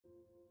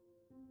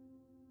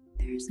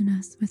appears in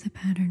us with a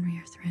pattern we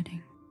are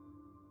threading.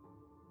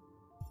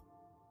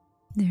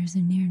 There's a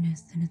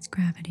nearness and its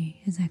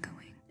gravity is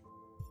echoing.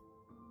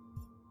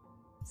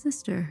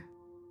 Sister,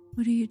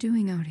 what are you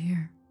doing out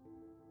here?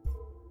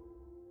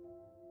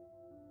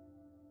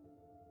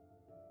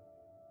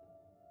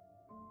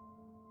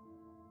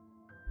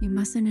 You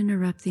mustn't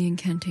interrupt the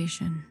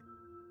incantation.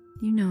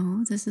 You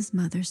know this is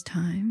Mother's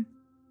time.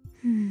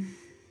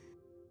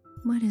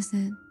 What is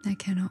it that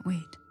cannot wait?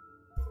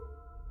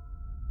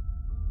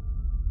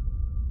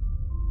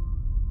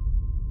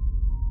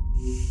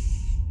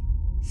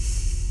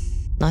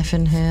 Knife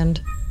in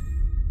hand.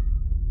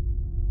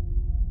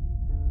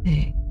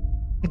 Hey,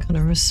 click on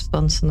a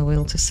response on the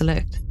wheel to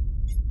select.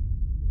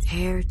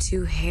 Hair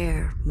to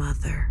hair,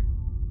 Mother.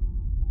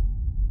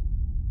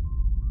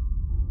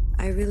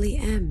 I really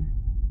am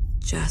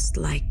just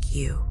like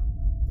you.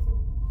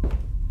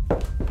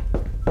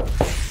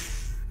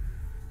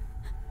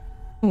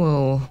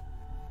 Whoa.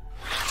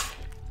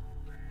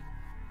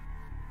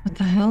 What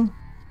the hell?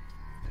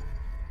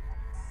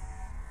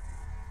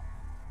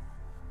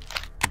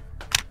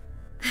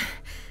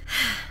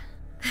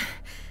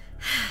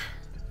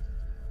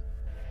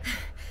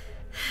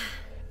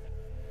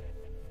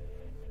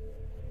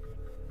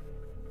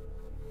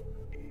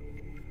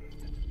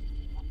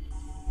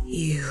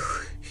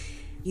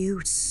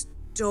 You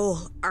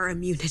stole our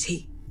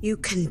immunity. You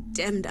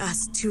condemned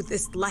us to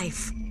this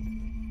life.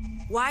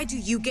 Why do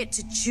you get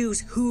to choose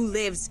who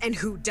lives and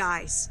who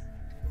dies?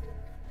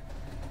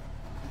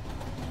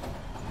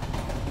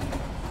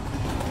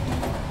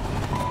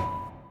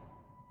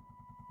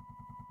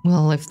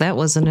 Well, if that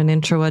wasn't an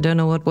intro, I don't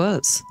know what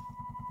was.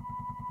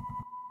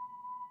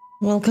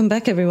 Welcome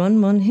back, everyone.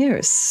 Mon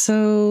here.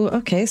 So,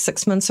 okay,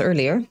 6 months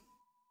earlier.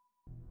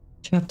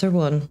 Chapter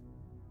 1.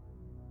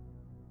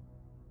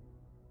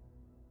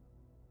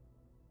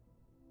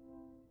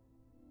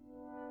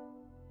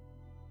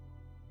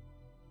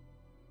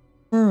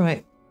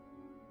 Alright.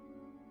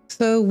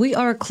 So, we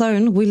are a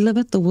clone. We live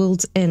at the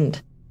world's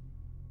end.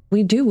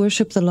 We do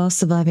worship the last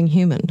surviving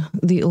human,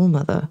 the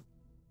ALLMOTHER.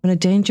 When a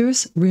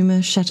dangerous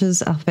rumour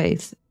shatters our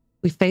faith,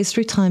 we face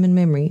through time and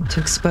memory to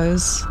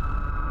expose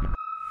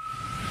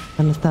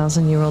an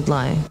 1000-year-old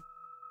lie.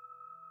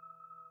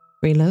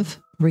 Relive,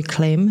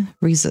 reclaim,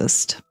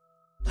 resist.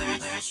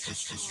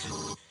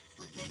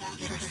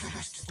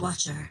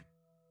 Watcher,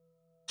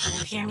 can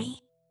you hear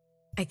me?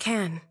 I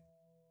can.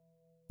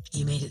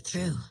 You made it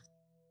through.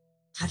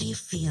 How do you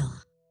feel?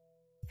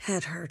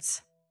 Head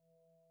hurts.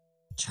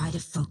 Try to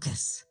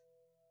focus.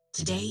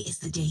 Today is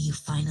the day you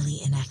finally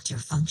enact your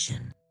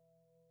function.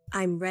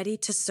 I'm ready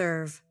to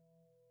serve.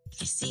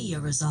 I see your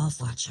resolve,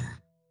 Watcher.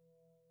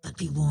 But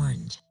be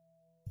warned.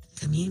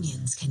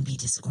 Communions can be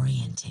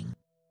disorienting.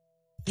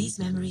 These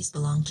memories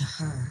belong to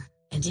her,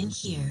 and in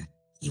here,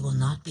 you will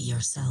not be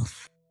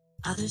yourself.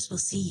 Others will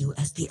see you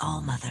as the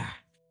ALLMOTHER.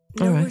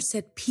 Nowhere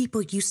said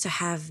people used to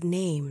have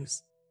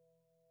names.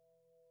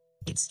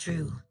 It's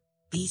true.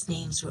 These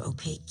names were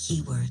opaque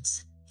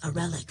keywords, a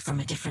relic from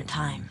a different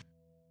time.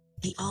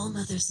 The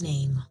ALLMOTHER's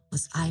name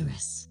was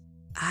Iris.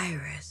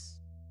 Iris.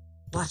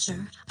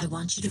 Watcher, I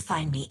want you to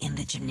find me in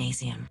the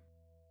gymnasium.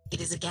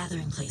 It is a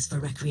gathering place for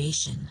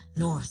recreation,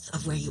 north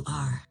of where you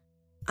are.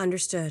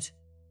 Understood.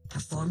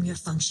 Perform your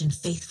function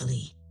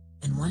faithfully,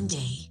 and one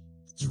day,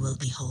 you will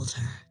behold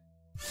her.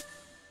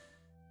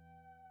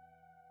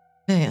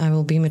 Okay, I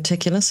will be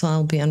meticulous,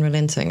 I'll be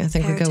unrelenting. I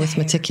think we'll go with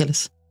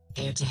meticulous.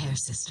 Hair to hair,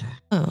 sister.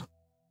 Oh.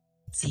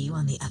 See you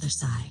on the other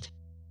side.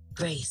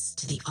 Grace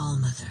to the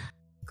ALLMOTHER.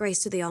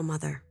 Grace to the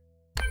ALLMOTHER.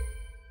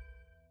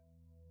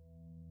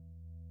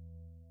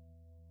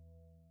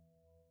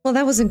 Well,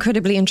 that was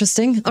incredibly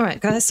interesting. All right,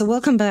 guys, so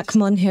welcome back.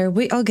 Mon here.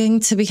 We are going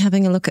to be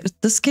having a look at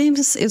this game.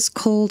 This is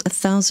called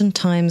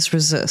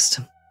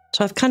 1000xResist.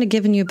 So I've kind of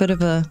given you a bit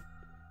of a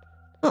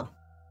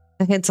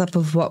heads up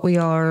of what we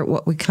are,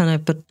 what we kind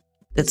of, but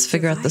let's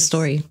figure out the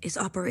story. Is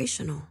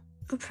operational.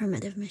 A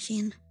primitive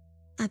machine.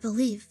 I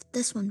believe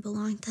this one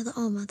belonged to the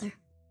ALLMOTHER.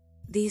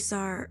 These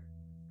are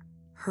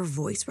her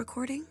voice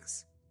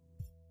recordings?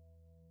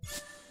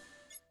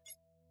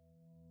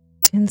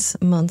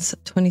 10th month,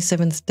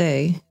 27th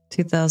day,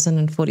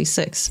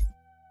 2046.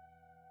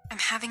 I'm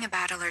having a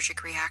bad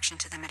allergic reaction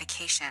to the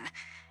medication.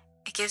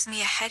 It gives me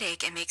a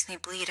headache and makes me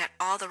bleed at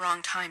all the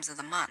wrong times of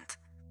the month.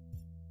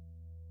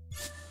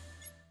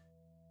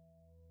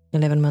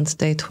 11 months,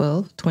 day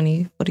 12,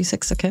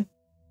 2046, okay.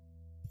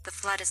 The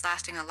flood is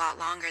lasting a lot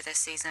longer this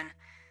season.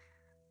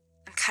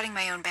 I'm cutting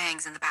my own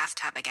bangs in the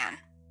bathtub again.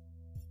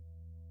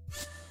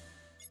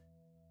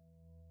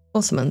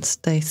 12 months,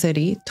 day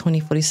 30,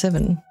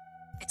 2047.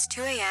 It's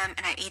 2 a.m.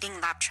 and I'm eating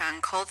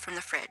lapchung cold from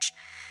the fridge.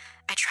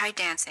 I tried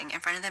dancing in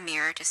front of the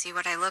mirror to see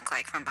what I look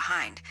like from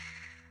behind.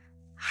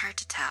 Hard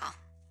to tell.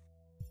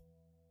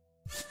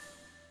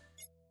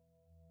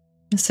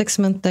 6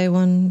 month, day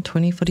 1,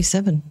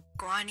 2047.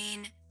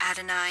 Guanine,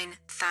 adenine,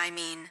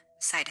 thymine,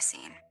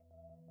 cytosine.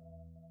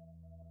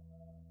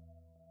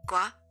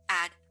 Gua,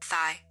 ad,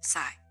 thi,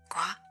 psi.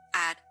 Gua,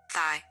 ad,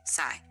 thi,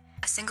 psi.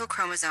 A single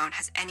chromosome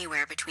has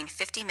anywhere between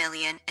 50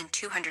 million and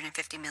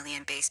 250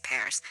 million base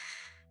pairs.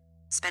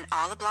 Spent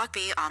all of Block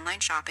B online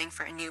shopping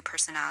for a new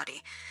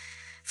personality.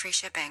 Free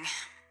shipping.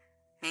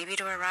 Maybe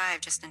to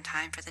arrive just in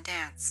time for the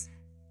dance.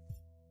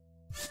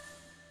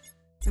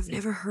 I've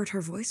never heard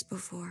her voice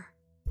before.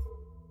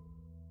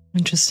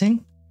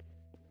 Interesting.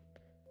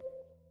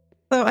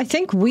 So I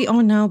think we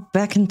are now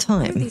back in What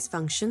are time. these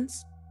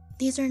functions?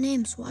 These are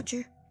names,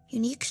 Watcher.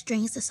 Unique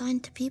strings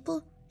assigned to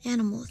people,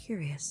 animals.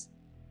 Curious.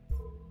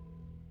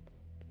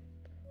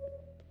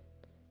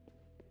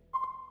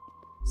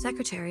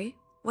 Secretary,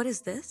 what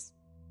is this?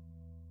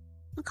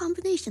 A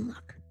combination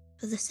lock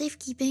for the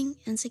safekeeping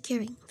and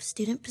securing of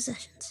student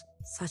possessions.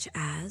 Such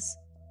as?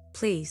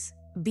 Please,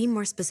 be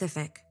more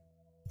specific.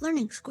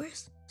 Learning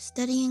squares,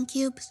 studying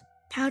cubes,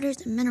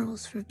 powders and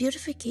minerals for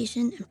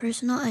beautification and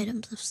personal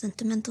items of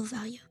sentimental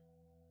value.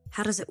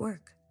 How does it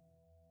work?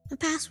 A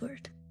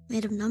password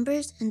made of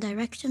numbers and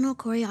directional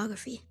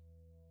choreography.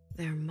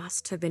 There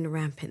must have been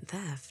rampant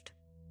theft.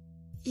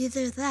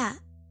 Either that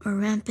or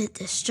rampant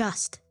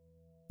distrust.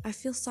 I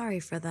feel sorry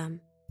for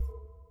them.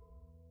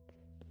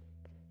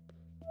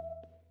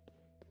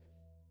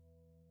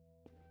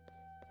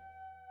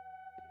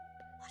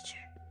 Watcher,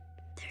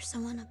 there's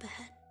someone up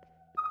ahead.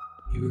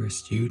 You were a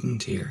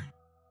student here.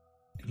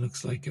 It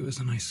looks like it was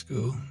a nice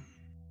school.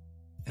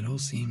 It all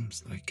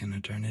seems like an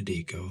eternity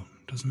ago,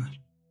 doesn't it?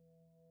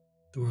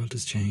 The world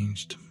has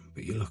changed,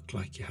 but you look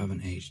like you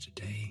haven't aged a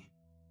day.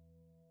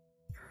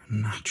 You're a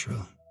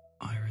natural,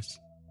 Iris.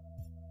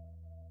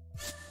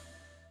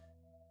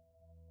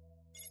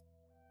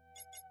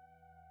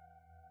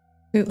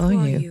 Who are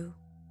Who you?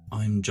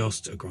 I'm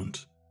just a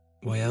grunt.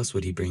 Why else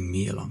would he bring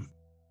me along?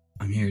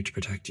 I'm here to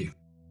protect you.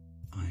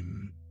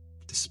 I'm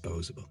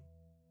disposable.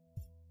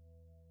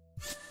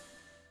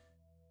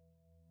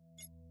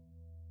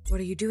 What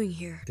are you doing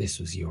here? This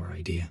was your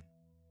idea.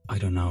 I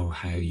don't know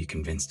how you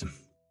convinced him.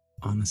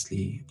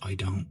 Honestly, I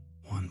don't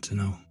want to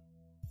know.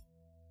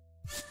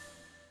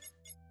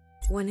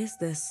 When is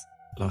this?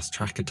 Lost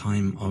track of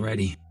time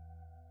already.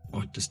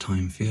 What does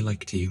time feel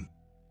like to you?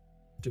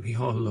 Do we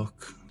all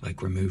look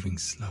like we're moving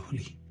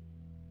slowly?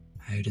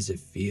 How does it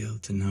feel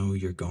to know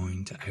you're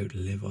going to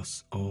outlive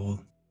us all?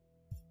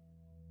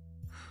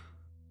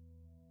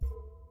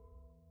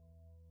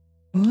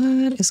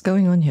 What is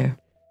going on here?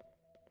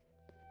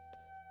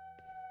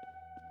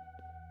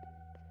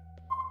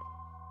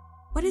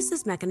 What is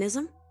this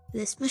mechanism?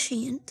 This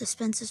machine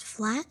dispenses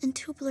flat and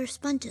tubular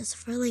sponges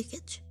for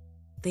leakage.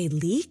 They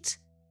leaked?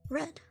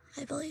 Red,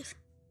 I believe.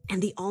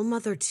 And the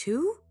ALLMOTHER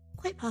too?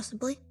 Quite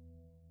possibly.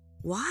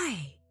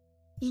 Why?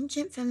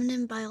 Ancient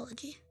feminine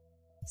biology.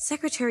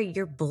 Secretary,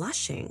 you're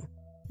blushing.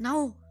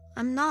 No,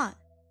 I'm not.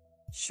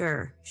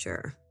 Sure.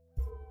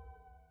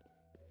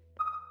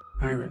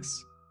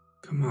 Iris,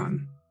 come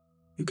on.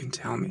 You can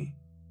tell me.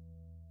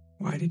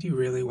 Why did you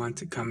really want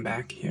to come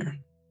back here?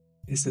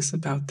 Is this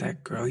about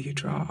that girl you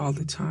draw all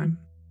the time?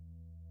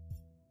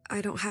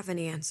 I don't have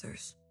any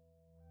answers.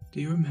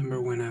 Do you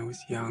remember when I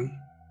was young?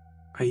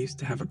 I used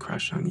to have a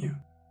crush on you.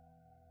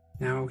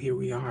 Now here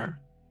we are.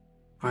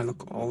 I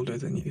look older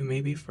than you,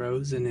 maybe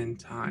frozen in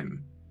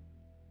time.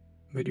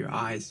 But your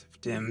eyes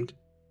have dimmed.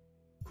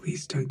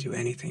 Please don't do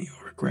anything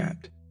you'll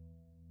regret.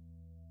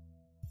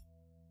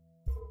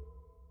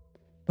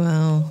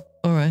 Well,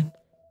 alright.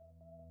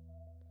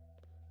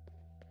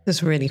 This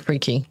is really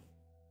freaky.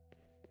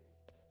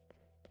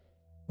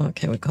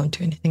 Okay, we can't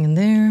do anything in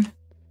there.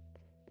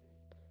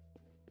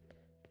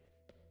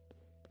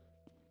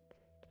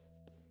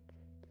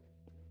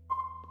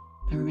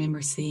 I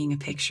remember seeing a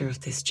picture of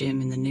this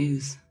gym in the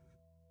news.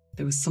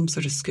 There was some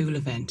sort of school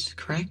event,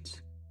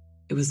 correct?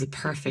 It was the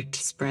perfect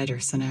spreader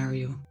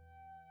scenario.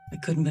 I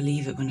couldn't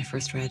believe it when I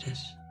first read it.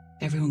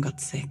 Everyone got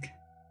sick.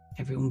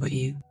 Everyone but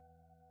you.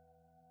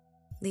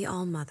 The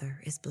ALLMOTHER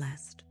is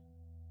blessed.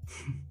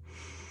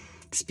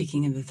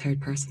 Speaking in the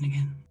third person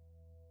again.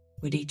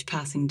 With each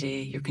passing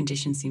day, your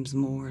condition seems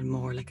more and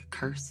more like a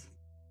curse.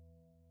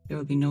 There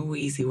will be no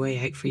easy way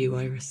out for you,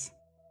 Iris.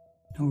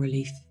 No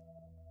relief.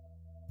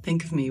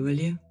 Think of me, will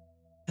you?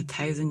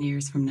 1,000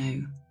 years from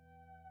now,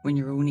 when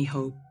your only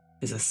hope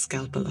is a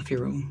scalpel of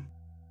your own.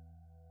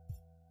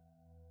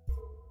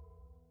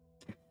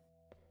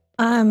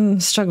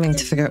 I'm struggling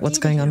to figure out what's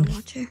going on.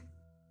 Watcher.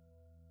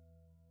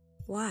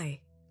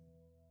 Why?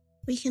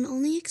 We can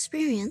only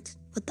experience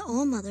what the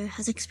ALLMOTHER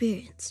has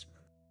experienced.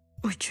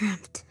 Or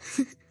dreamt.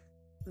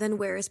 Then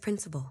where is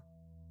Principal?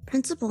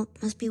 Principal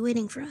must be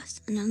waiting for us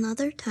in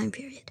another time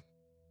period.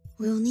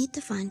 We will need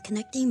to find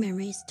connecting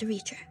memories to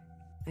reach her.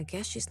 I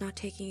guess she's not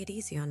taking it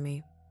easy on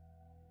me.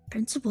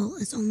 Principal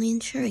is only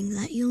ensuring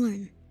that you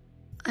learn.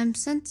 I'm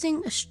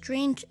sensing a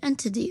strange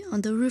entity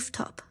on the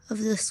rooftop of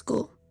this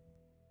school.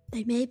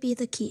 They may be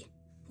the key.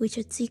 We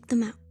should seek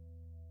them out.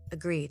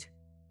 Agreed.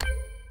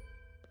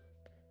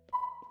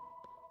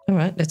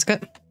 Alright, let's go.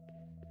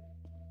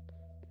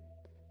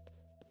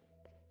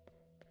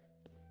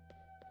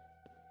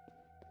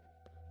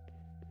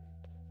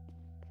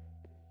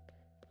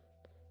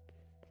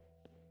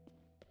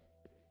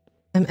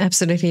 I'm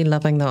absolutely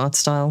loving the art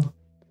style.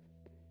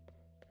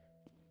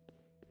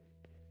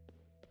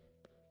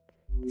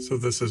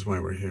 So this is why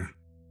we're here.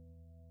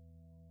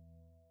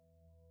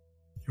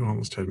 You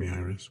almost had me,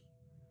 Iris.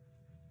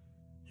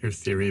 Your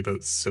theory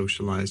about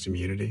socialized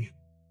immunity?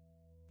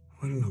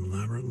 What an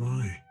elaborate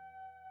lie.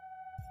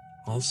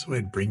 Also,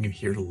 I'd bring you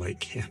here to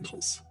light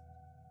candles.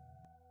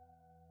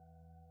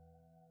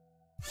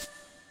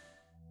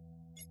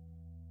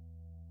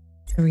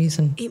 A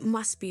reason. It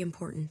must be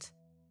important.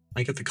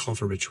 I get the call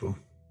for ritual.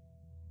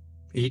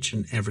 Each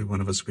and every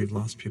one of us, we've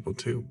lost people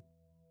too.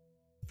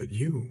 But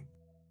you've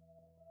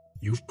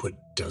put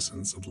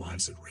dozens of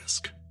lives at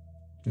risk,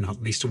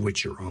 not least of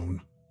which your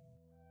own.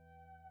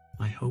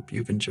 I hope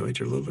you've enjoyed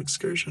your little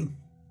excursion.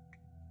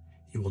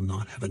 You will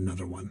not have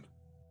another one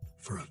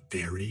for a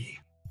very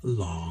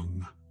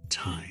long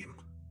time.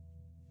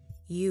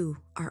 You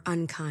are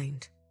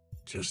unkind.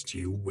 Just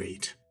you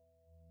wait.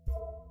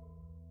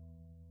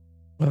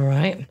 All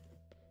right.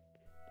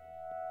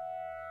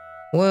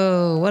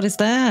 Whoa, what is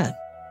that?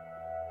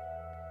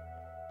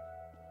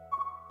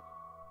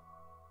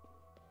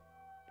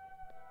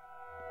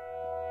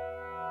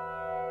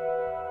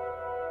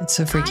 It's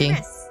so freaky.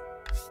 Iris,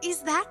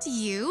 is that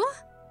you?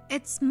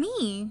 It's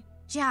me,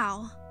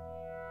 Jiao.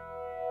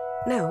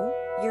 No,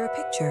 you're a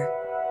picture.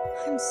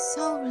 I'm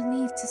so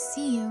relieved to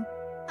see you.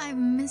 I've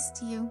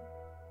missed you.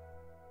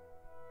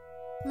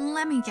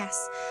 Let me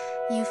guess.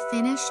 You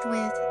finished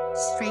with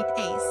straight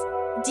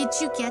A's. Did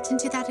you get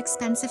into that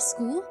expensive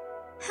school?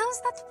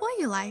 How's that boy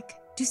you like?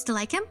 Do you still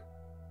like him?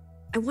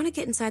 I want to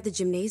get inside the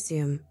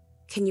gymnasium.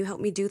 Can you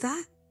help me do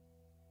that?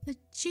 The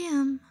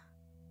gym.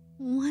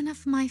 One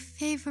of my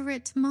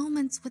favorite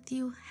moments with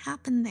you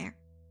happened there.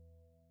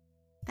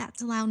 That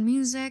loud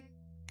music,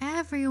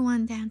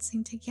 everyone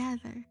dancing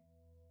together,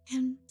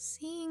 and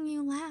seeing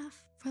you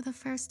laugh for the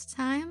first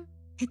time,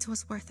 it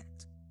was worth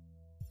it.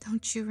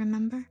 Don't you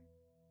remember?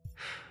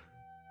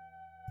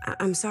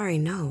 I'm sorry,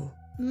 no.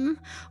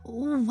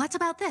 What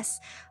about this?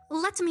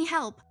 Let me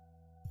help.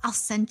 I'll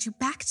send you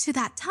back to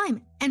that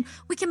time, and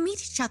we can meet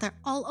each other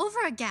all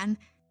over again.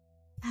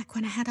 Back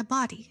when I had a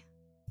body.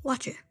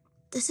 Watcher,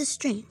 this is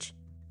strange.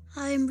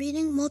 I am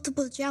reading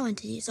multiple Jiao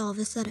entities all of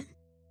a sudden.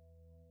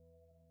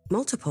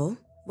 Multiple?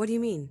 What do you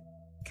mean?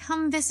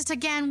 Come visit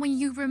again when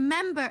you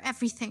remember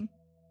everything.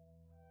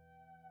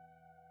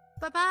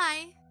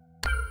 Bye-bye.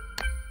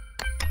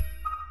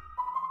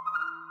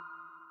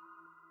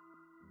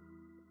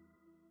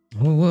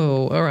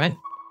 Whoa, all right.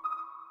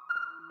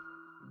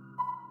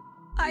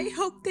 I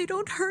hope they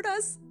don't hurt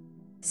us.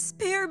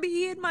 Spare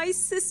me and my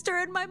sister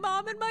and my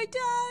mom and my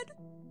dad.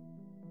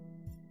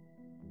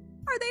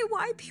 Are they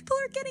why people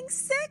are getting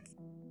sick?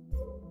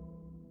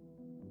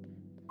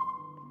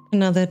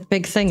 Now that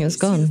big thing is See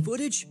gone. the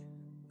footage?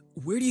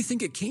 Where do you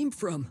think it came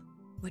from?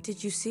 What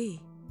did you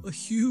see? A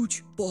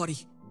huge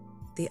body.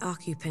 The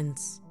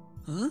occupants.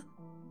 Huh?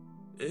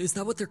 Is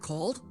that what they're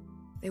called?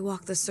 They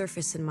walk the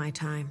surface in my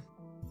time.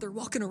 They're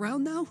walking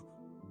around now?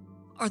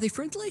 Are they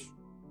friendly?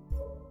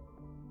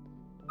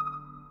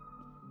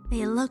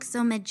 They look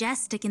so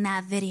majestic in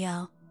that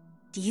video.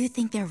 Do you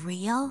think they're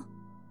real?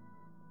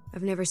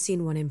 I've never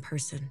seen one in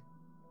person.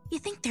 You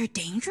think they're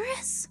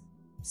dangerous?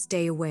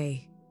 Stay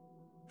away.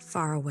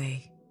 Far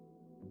away.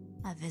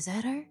 A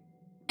visitor?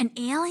 An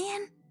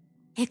alien?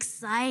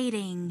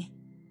 Exciting.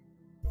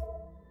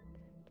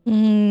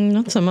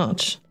 Not so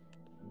much.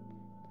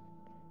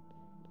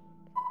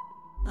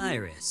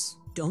 Iris,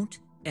 don't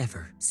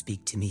ever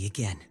speak to me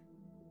again.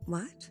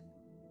 What?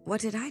 What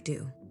did I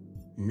do?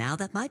 Now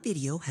that my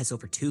video has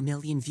over 2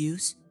 million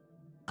views,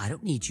 I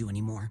don't need you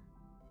anymore.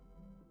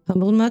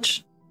 Humbled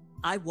much?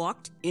 I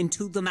walked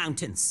into the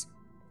mountains.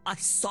 I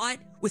saw it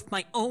with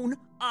my own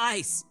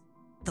eyes.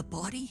 The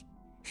body,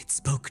 it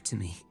spoke to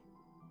me.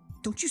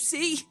 Don't you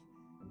see?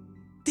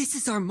 This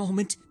is our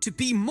moment to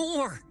be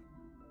more.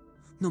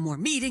 No more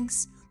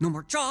meetings, no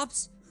more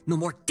jobs, no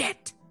more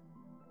debt.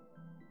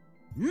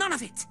 None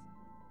of it.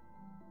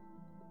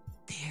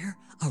 Their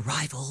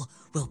arrival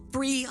will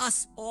free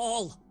us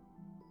all.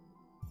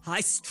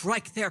 I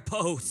strike their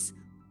pose.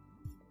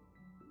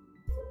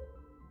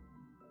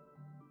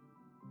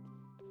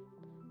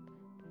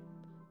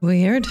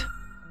 Weird.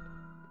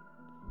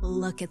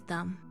 Look at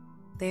them.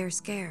 They're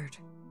scared.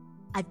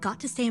 I've got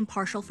to stay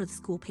impartial for the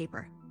school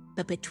paper,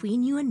 but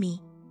between you and me,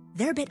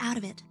 they're a bit out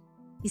of it.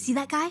 You see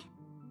that guy?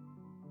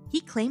 He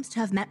claims to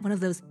have met one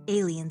of those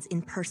aliens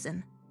in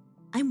person.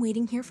 I'm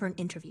waiting here for an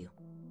interview.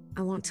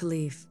 I want to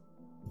leave.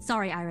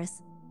 Sorry,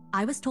 Iris.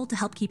 I was told to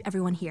help keep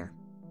everyone here.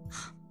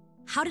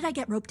 How did I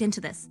get roped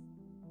into this?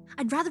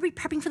 I'd rather be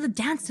prepping for the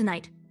dance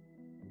tonight.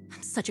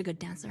 I'm such a good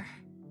dancer.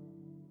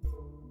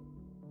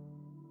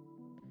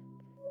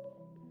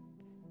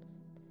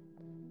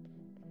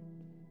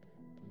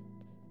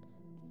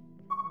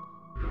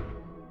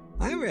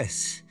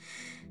 Iris,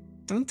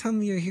 don't tell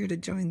me you're here to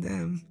join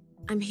them.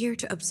 I'm here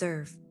to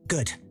observe.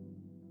 Good.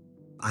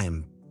 I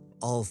am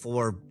all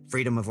for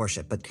freedom of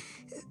worship, but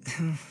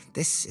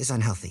this is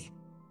unhealthy.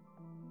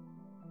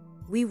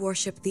 We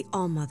worship the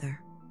ALLMOTHER.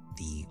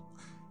 The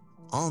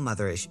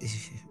ALLMOTHER,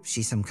 is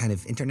she some kind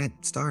of internet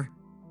star?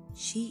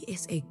 She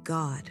is a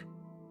god.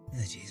 Oh,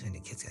 jeez, when the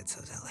kids got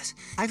so zealous.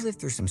 I've lived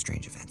through some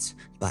strange events,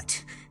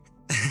 but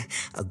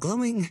a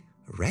glowing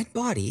red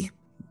body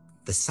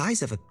the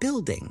size of a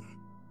building.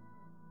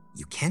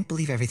 You can't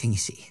believe everything you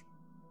see.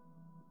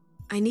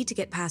 I need to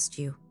get past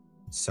you.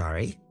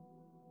 Sorry?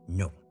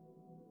 No.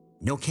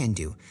 No can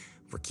do.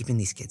 We're keeping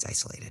these kids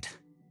isolated.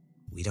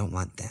 We don't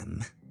want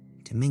them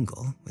to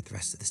mingle with the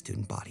rest of the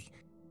student body.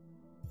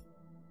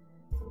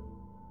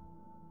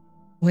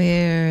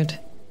 Weird.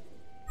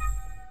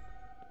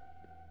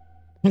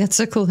 It's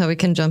so cool how we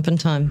can jump in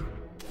time.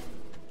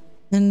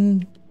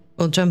 And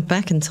we'll jump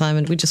back in time,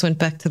 and we just went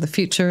back to the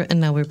future, and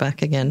now we're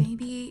back again.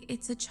 Maybe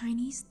it's a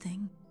Chinese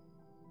thing.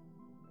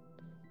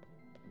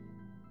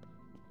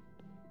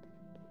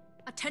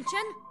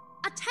 Attention!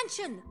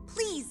 Attention!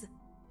 Please!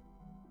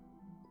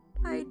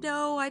 I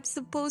know I'm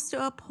supposed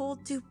to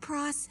uphold due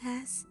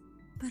process,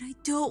 but I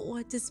don't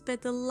want to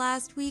spend the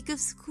last week of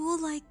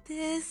school like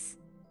this.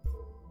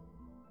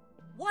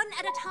 One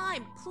at a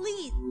time,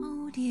 please!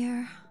 Oh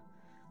dear.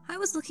 I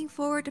was looking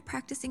forward to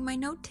practicing my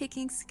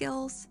note-taking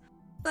skills,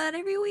 but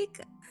every week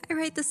I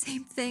write the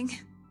same thing.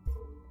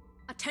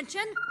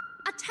 Attention!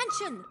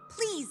 Attention!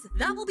 Please!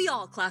 That will be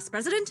all, class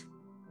president.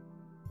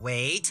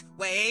 Wait!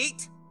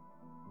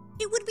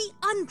 It would be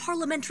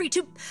unparliamentary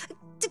to...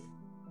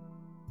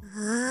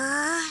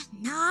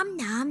 Nom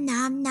nom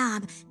nom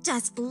nom.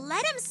 Just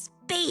let him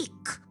speak.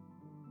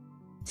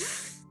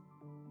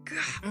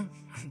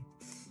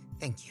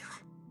 Thank you.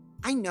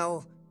 I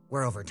know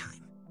we're over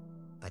time,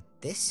 but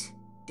this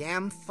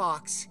damn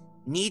fox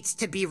needs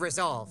to be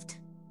resolved.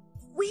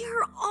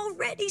 We're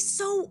already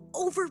so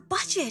over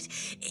budget.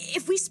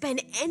 If we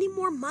spend any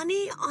more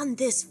money on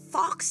this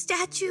fox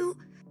statue...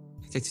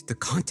 The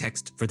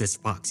context for this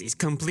fox is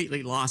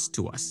completely lost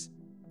to us.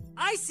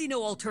 I see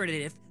no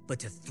alternative but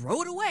to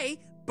throw it away,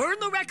 burn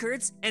the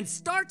records, and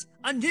start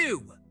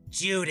anew.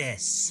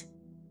 Judas.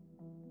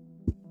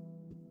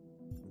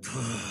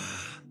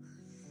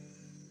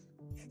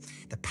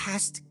 The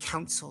past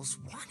councils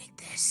wanted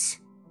this.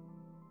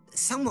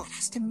 Someone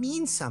has to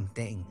mean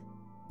something.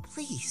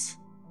 Please.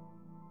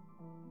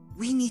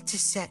 We need to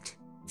set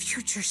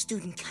future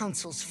student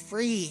councils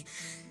free.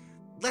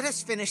 Let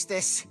us finish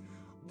this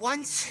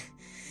once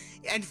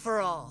and for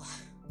all.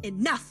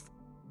 Enough!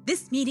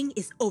 This meeting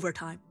is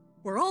overtime.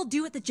 We're all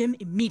due at the gym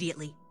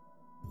immediately.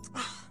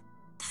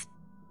 That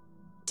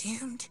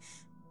damned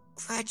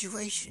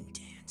graduation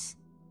dance.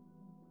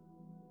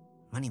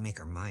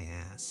 Moneymaker my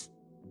ass.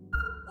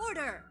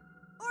 Order!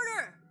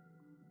 Order!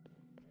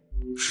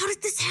 How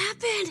did this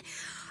happen?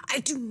 I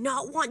do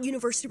not want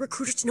university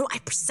recruiters to know I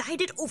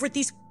presided over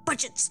these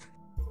budgets.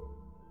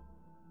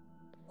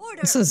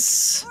 Order! This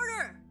is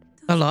Order!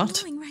 a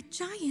lot. Glowing red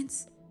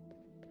giants.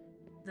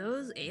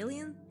 Those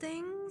alien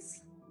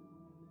things?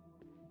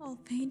 I'll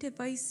faint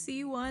if I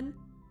see one.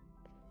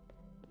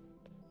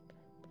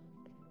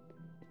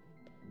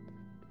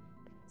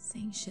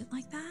 Saying shit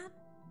like that?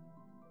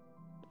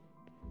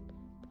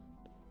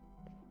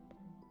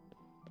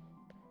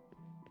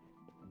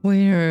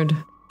 Weird.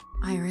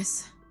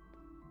 Iris,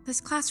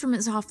 this classroom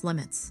is off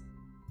limits.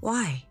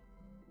 Why?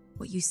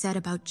 What you said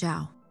about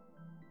Zhao.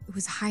 It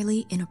was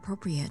highly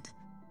inappropriate.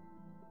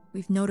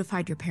 We've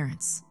notified your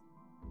parents.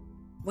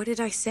 What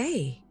did I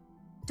say?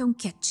 Don't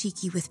get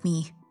cheeky with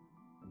me.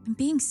 I'm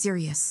being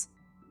serious.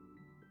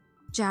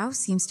 Zhao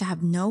seems to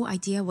have no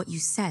idea what you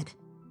said.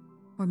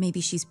 Or maybe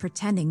she's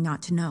pretending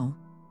not to know.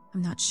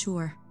 I'm not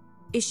sure.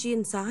 Is she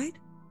inside?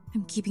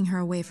 I'm keeping her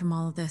away from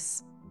all of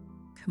this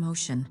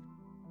commotion.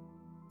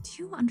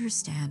 Do you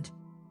understand?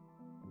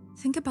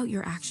 Think about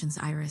your actions,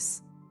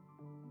 Iris.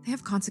 They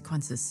have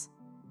consequences.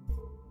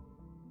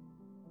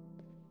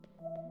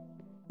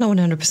 Not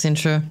 100%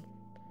 sure.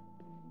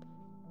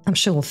 I'm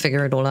sure we'll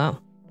figure it all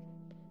out.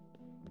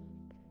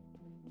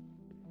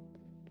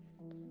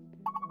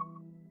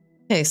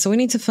 Okay, so we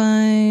need to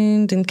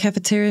find in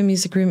cafeteria,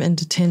 music room, and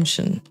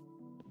detention.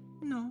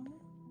 No.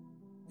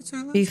 It's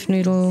our last Beef chance.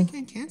 noodle. I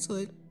can't cancel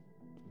it.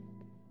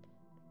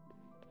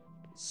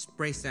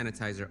 Spray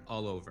sanitizer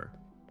all over.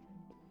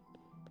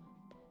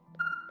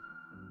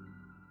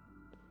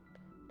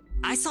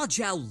 I saw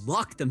Zhao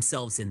lock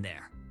themselves in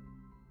there.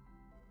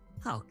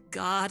 Oh,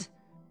 God.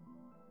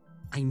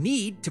 I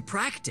need to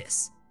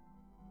practice.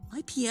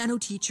 My piano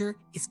teacher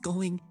is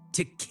going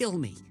to kill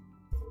me.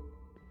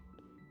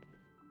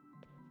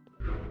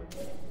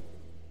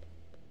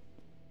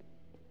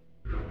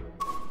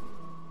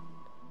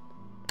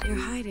 You're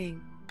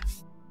hiding.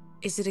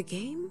 Is it a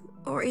game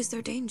or is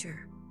there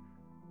danger?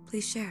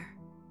 Please share.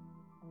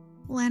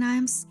 When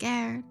I'm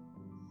scared,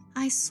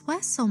 I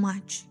sweat so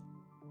much.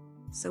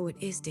 So it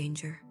is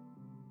danger.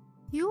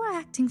 You are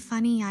acting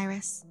funny,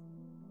 Iris.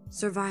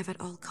 Survive at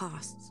all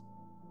costs.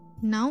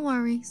 No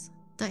worries.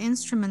 The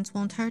instruments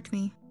won't hurt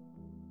me.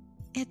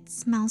 It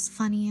smells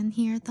funny in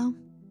here, though.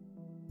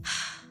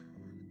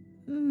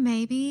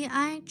 Maybe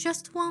I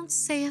just won't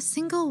say a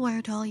single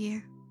word all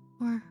year,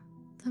 or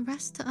the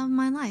rest of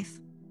my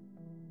life.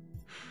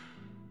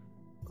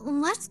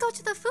 Let's go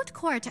to the food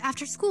court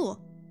after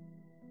school.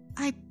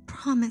 I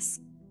promise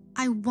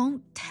I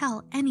won't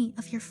tell any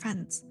of your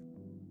friends.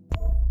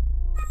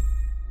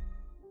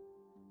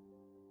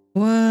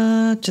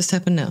 What just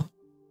happened now?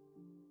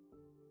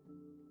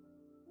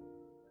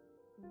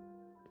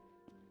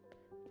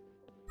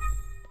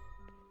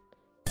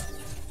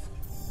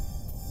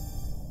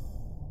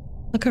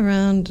 Look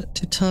around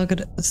to target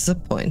the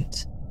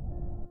point.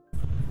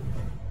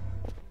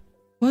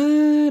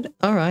 What?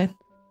 All right.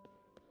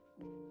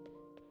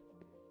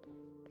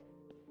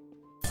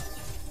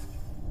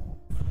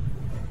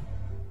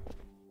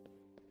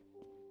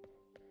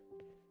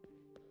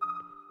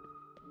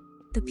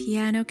 The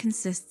piano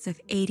consists of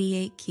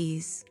 88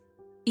 keys.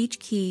 Each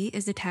key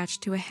is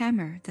attached to a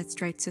hammer that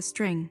strikes a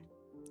string.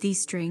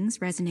 These strings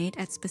resonate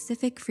at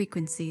specific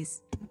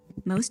frequencies.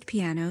 Most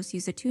pianos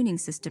use a tuning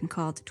system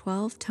called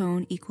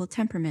 12-tone equal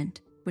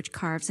temperament, which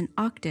carves an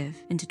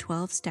octave into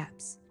 12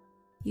 steps.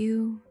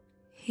 You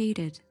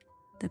hated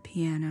the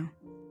piano.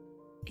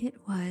 It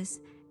was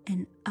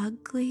an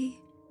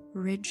ugly,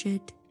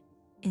 rigid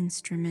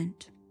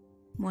instrument.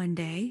 One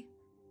day,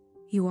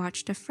 you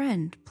watched a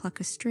friend pluck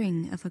a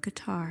string of a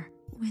guitar.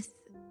 With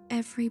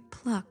every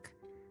pluck,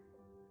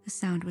 the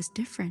sound was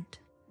different,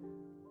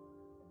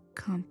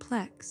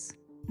 complex.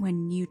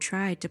 When you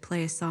tried to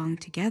play a song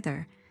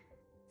together,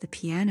 the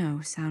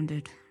piano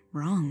sounded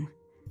wrong.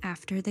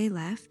 After they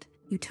left,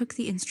 you took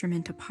the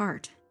instrument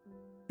apart.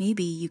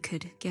 Maybe you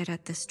could get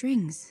at the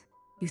strings,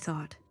 you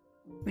thought.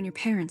 When your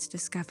parents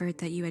discovered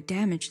that you had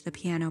damaged the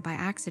piano by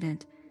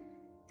accident,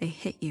 they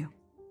hit you.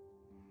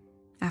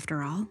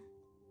 After all,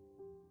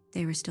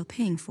 they were still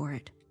paying for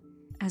it.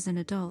 As an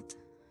adult,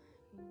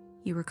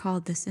 you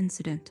recalled this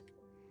incident.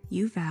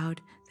 You vowed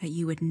that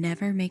you would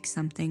never make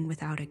something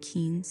without a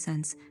keen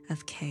sense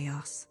of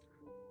chaos.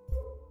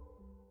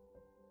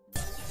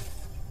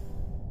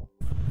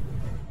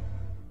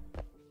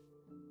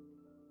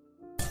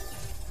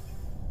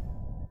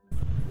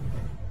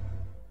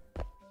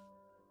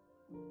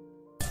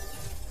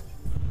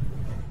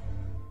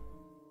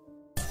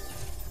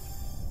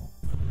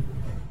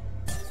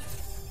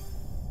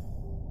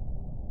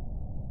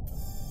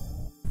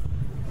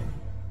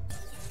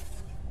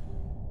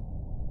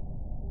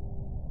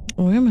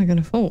 Where am I going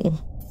to fall?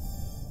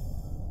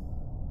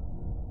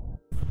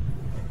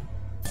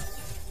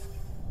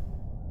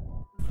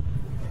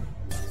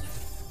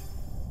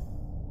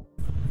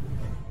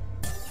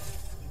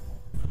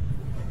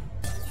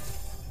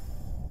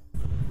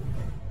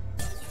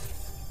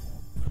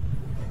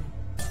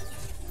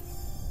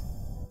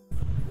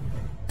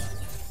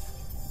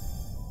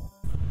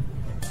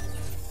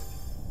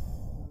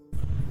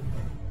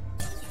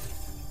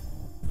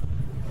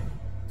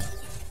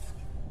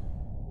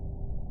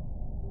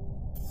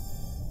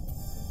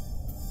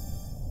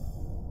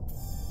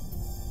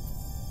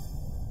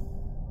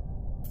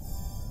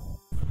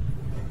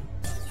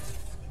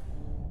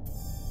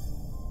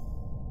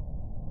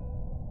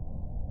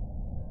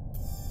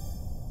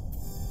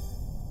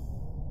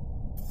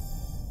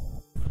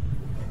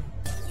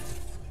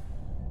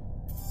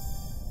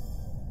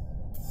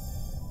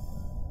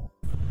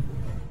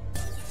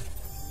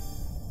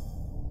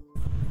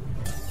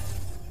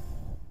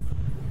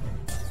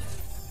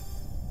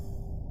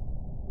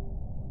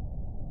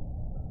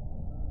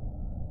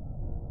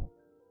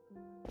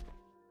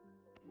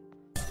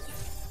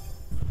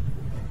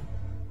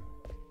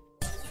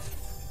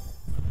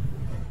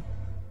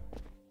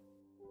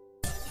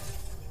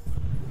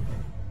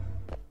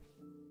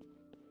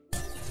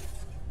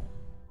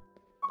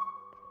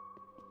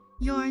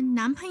 Your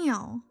男朋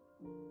友.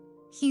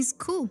 He's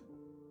cool.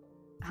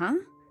 Huh?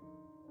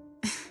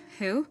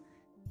 Who?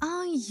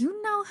 Oh, you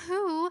know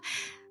who.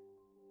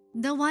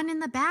 The one in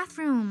the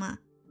bathroom.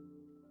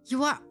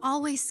 You are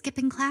always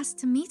skipping class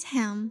to meet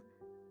him.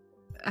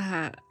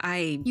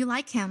 You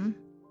like him.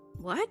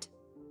 What?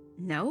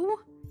 No?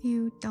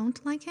 You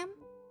don't like him?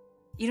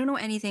 You don't know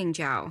anything,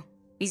 Zhao.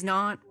 He's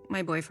not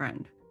my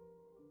boyfriend.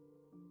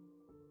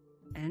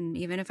 And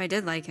even if I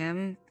did like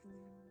him,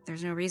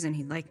 there's no reason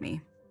he'd like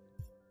me.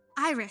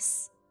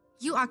 Iris,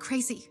 you are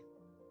crazy.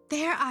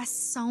 There are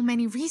so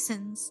many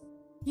reasons.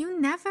 You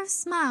never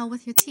smile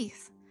with your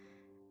teeth,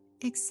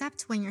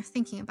 except when you're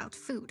thinking about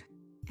food.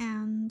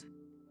 And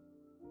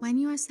when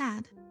you are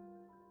sad,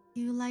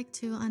 you like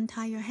to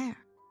untie your hair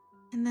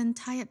and then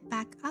tie it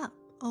back up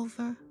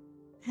over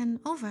and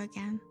over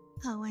again.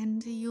 Oh,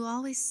 and you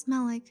always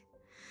smell like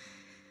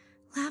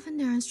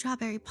lavender and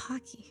strawberry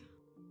pocky.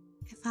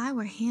 If I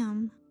were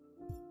him...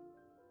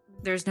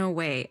 There's no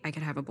way I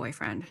could have a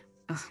boyfriend.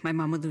 Ugh, my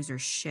mom would lose her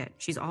shit.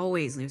 She's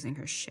always losing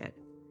her shit.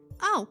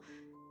 Oh,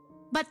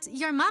 but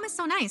your mom is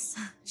so nice.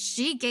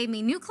 She gave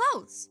me new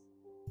clothes.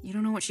 You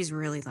don't know what she's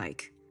really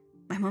like.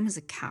 My mom is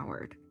a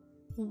coward.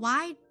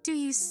 Why do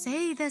you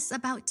say this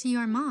about to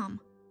your mom?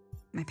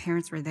 My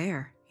parents were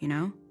there, you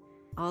know?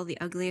 All the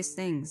ugliest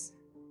things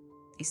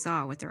they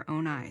saw with their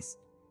own eyes.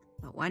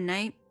 But one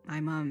night,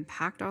 my mom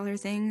packed all her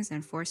things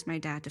and forced my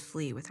dad to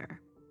flee with her.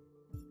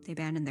 They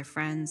abandoned their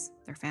friends,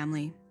 their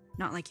family.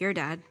 Not like your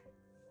dad.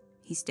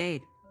 He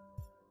stayed.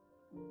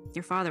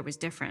 Your father was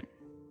different.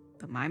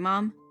 But my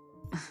mom?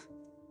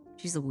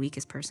 She's the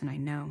weakest person I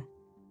know.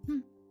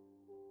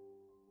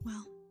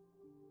 Well,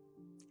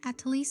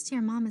 at least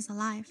your mom is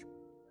alive.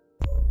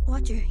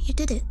 Watcher, you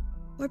did it.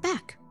 We're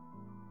back.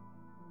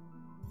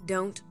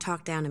 Don't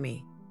talk down to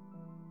me.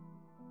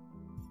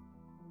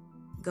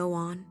 Go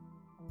on.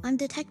 I'm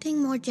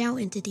detecting more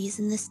Jiao entities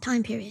in this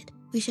time period.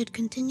 We should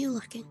continue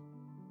looking.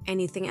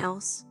 Anything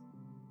else?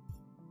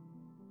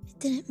 I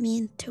didn't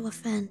mean to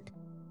offend.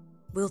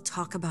 We'll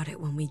talk about it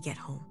when we get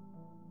home.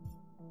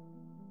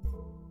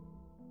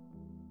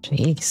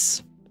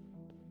 Jeez.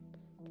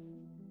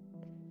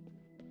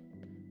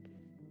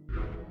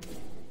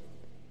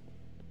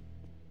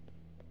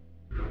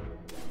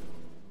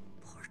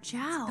 Poor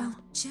Jiao.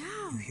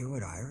 You hear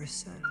what Iris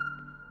said?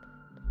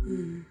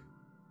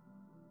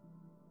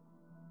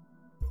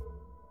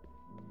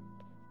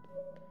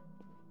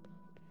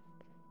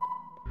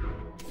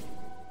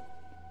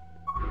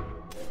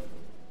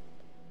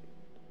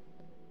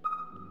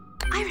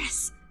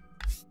 Iris!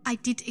 I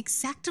did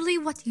exactly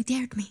what you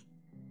dared me.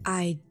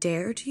 I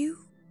dared you?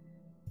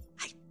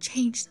 I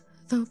changed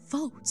the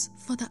votes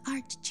for the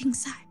art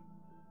Jingsai.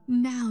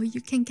 Now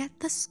you can get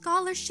the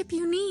scholarship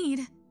you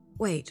need.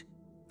 Wait,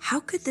 how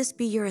could this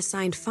be your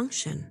assigned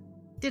function?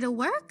 Did it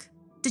work?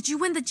 Did you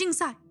win the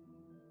Jingsai?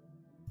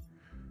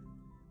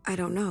 I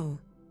don't know.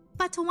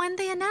 But when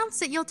they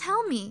announce it, you'll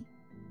tell me.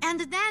 And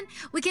then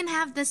we can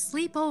have the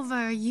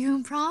sleepover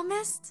you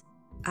promised?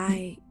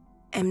 I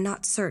am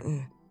not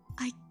certain.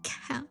 I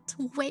can't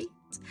wait.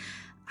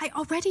 I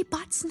already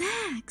bought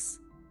snacks.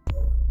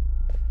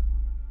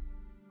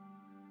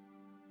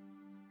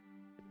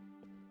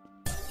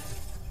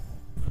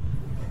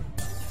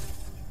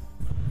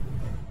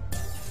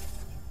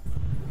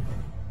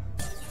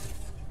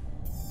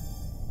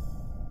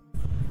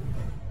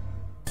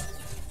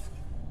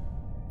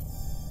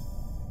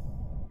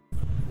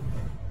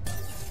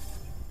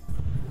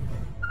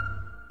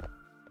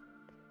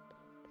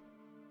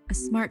 A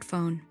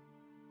smartphone.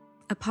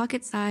 A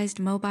pocket-sized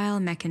mobile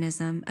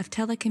mechanism of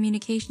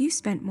telecommunication. You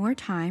spent more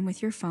time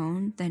with your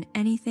phone than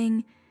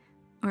anything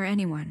or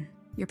anyone.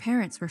 Your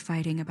parents were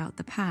fighting about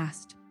the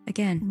past.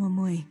 Again,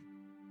 Momoi,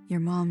 your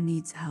mom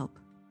needs help,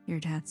 your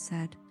dad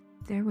said.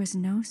 There was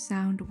no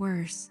sound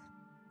worse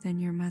than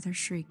your mother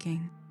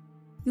shrieking.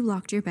 You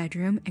locked your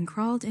bedroom and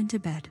crawled into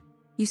bed.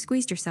 You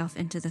squeezed yourself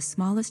into the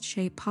smallest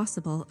shape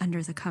possible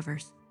under the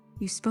covers.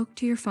 You spoke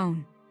to your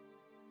phone.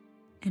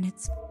 And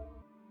it's...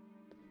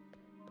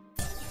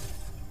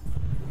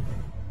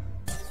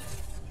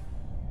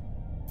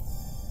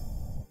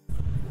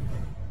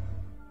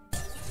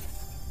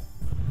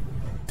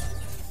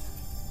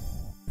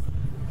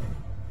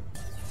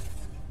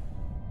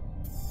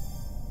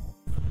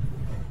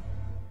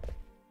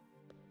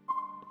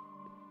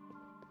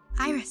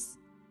 Iris,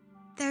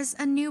 there's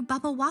a new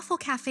Bubble Waffle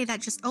Cafe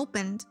that just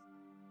opened.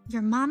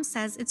 Your mom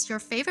says it's your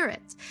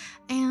favorite.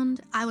 And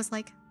I was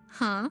like,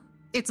 huh?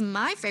 It's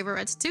my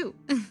favorite too.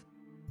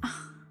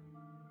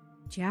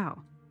 Jiao.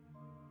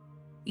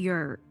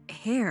 Your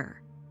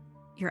hair.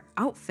 Your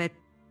outfit.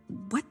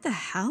 What the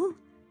hell?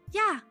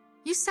 Yeah,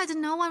 you said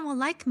no one will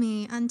like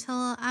me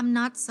until I'm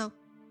not so.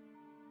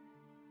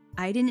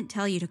 I didn't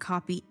tell you to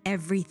copy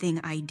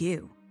everything I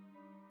do.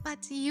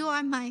 But you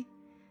are my...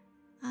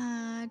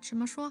 怎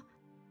么说?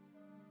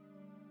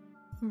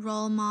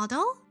 Role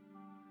model?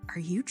 Are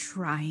you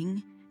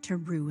trying to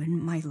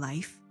ruin my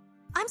life?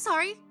 I'm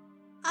sorry.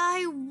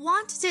 I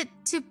wanted it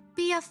to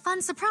be a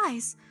fun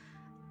surprise.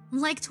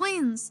 Like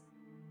twins.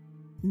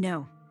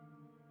 No.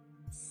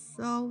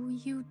 So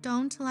you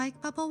don't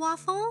like Bubble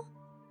Waffle?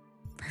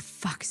 For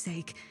fuck's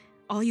sake.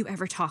 All you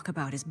ever talk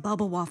about is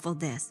Bubble Waffle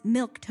this,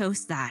 milk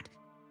toast that.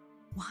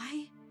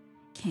 Why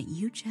can't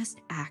you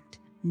just act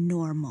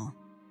normal?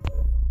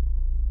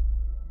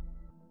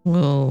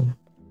 Whoa.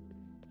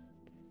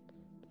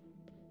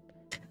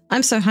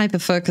 I'm so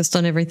hyper-focused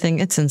on everything,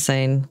 it's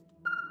insane.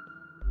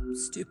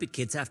 Stupid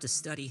kids have to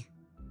study.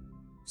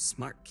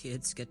 Smart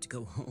kids get to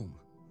go home.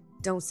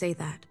 Don't say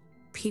that.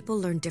 People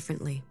learn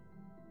differently.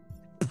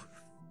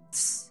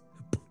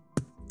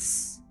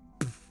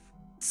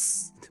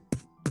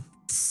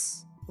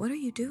 What are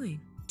you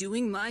doing?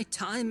 Doing my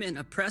time in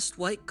a pressed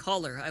white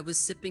collar. I was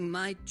sipping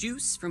my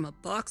juice from a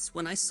box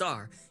when I saw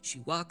her. She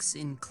walks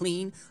in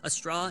clean, a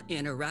straw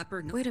in a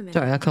wrapper. Wait a minute.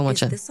 Sorry, I can't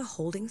watch it. Is this a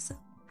holding cell?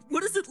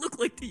 What does it look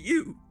like to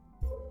you?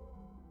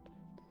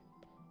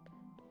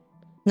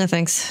 No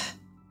thanks.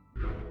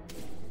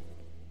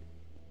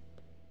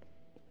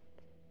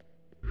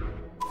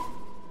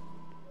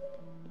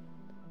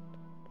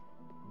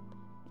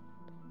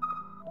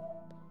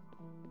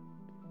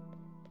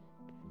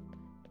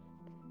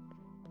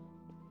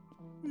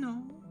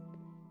 No,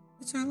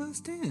 it's our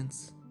last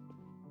dance.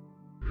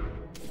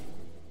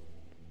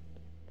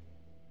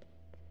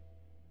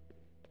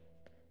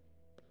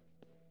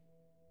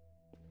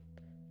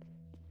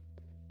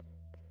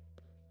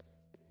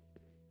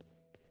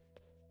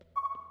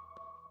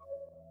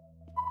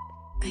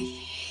 I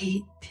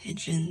hate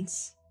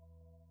pigeons.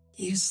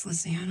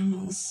 Useless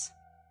animals.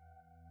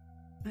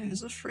 I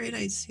was afraid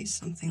I'd see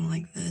something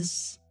like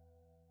this.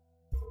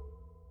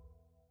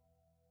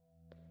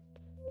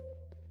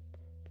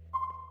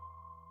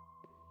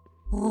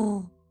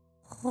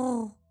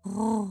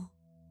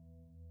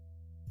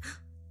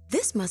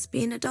 This must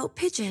be an adult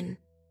pigeon.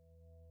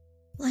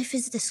 Life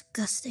is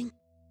disgusting.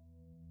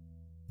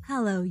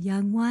 Hello,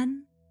 young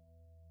one.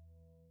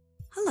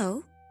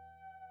 Hello.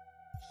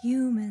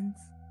 Humans.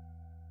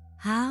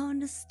 How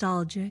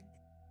nostalgic.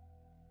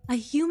 A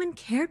human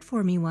cared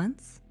for me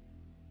once.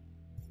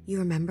 You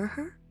remember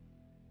her?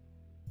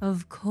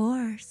 Of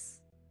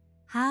course.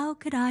 How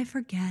could I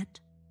forget?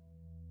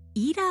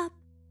 Eat up.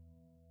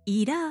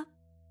 Eat up.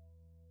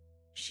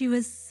 She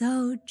was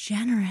so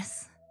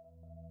generous.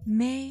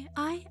 May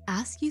I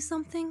ask you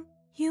something,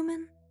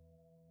 human?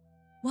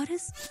 What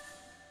is...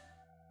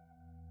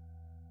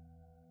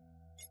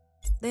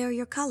 They are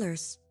your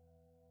colors.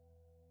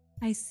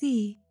 I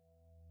see.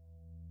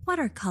 What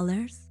are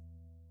colors?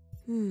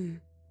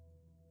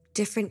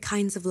 Different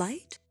kinds of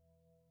light?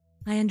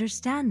 I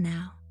understand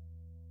now.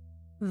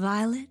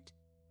 Violet,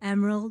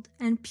 emerald,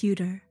 and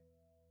pewter.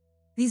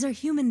 These are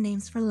human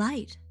names for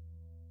light.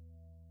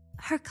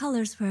 Her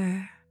colors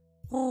were...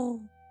 Oh.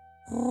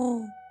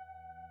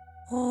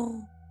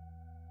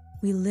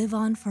 We live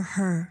on for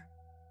her.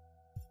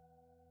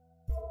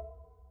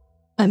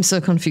 I'm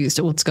so confused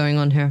at what's going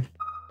on here.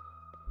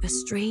 A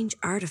strange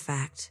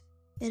artifact.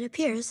 It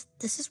appears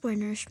this is where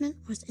nourishment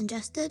was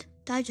ingested,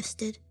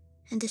 digested,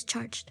 and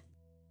discharged.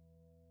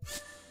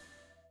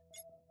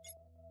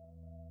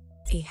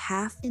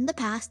 In the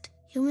past,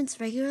 humans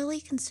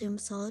regularly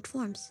consumed solid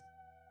forms.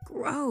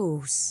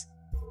 Gross.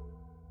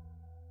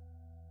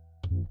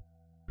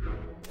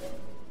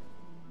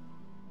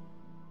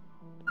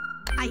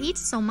 I eat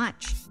so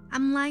much.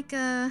 I'm like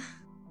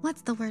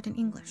what's the word in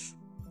English?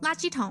 垃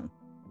圾桶.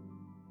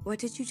 What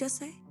did you just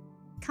say?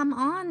 Come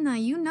on,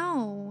 you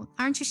know.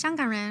 Aren't you 香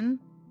港人?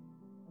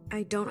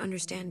 I don't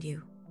understand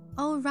you.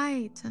 Oh,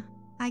 right.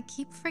 I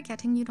keep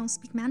forgetting you don't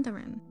speak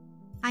Mandarin.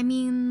 I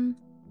mean...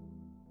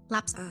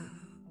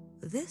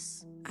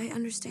 This I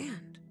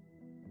understand.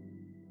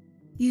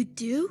 You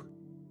do?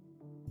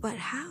 But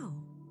how?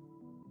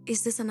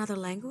 Is this another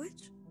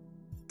language?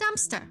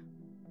 Dumpster.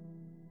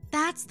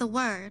 That's the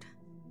word.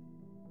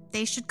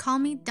 They should call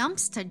me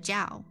Dumpster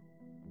Jiao.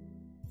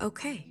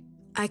 Okay,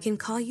 I can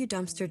call you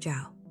Dumpster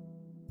Jiao.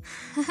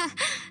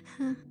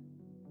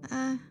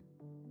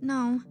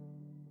 No.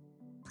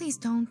 Please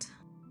don't.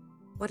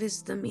 What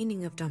is the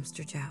meaning of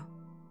Dumpster Jiao?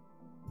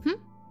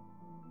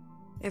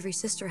 Every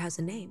sister has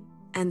a name,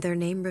 and their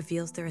name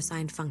reveals their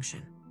assigned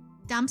function.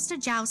 Dumpster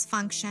Jiao's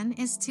function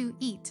is to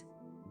eat.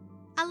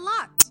 A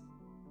lot.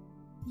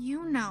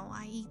 You know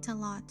I eat a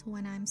lot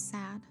when I'm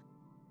sad.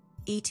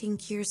 Eating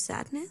cures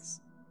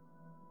sadness?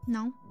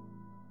 No.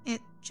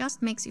 It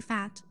just makes you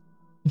fat.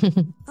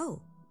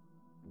 Oh.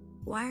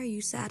 Why are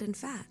you sad and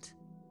fat?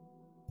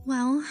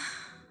 Well,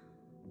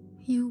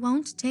 you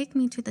won't take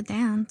me to the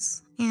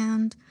dance,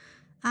 and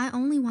I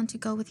only want to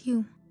go with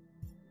you.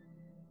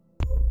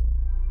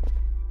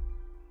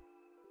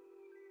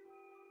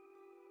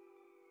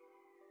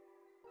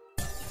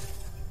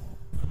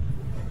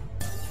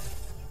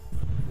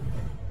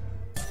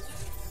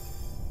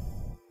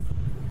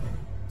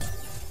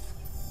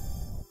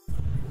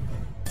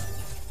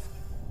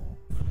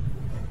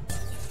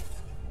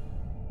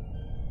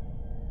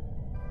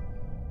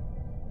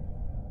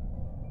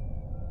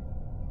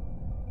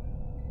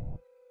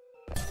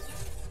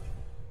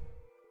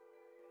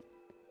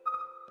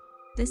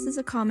 This is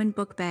a common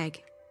book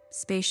bag,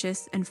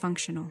 spacious and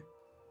functional.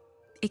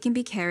 It can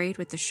be carried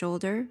with the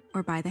shoulder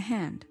or by the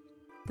hand.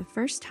 The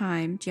first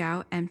time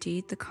Jiao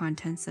emptied the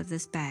contents of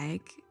this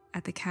bag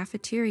at the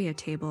cafeteria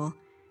table,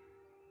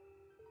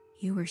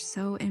 you were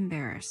so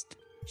embarrassed.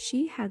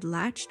 She had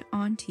latched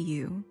onto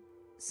you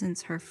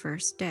since her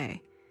first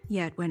day.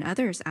 Yet when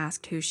others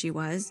asked who she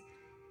was,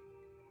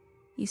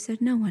 you said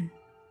no one.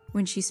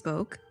 When she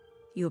spoke,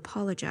 you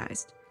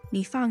apologized.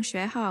 你放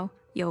学后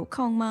有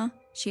空吗?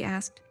 She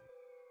asked.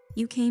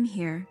 You came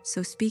here,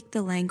 so speak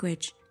the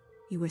language,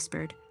 you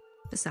whispered.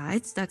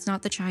 Besides, that's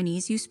not the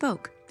Chinese you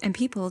spoke, and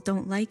people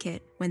don't like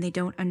it when they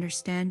don't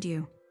understand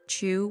you.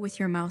 Chew with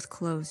your mouth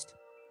closed.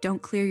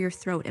 Don't clear your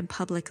throat in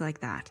public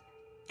like that.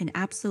 And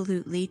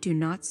absolutely do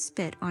not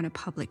spit on a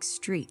public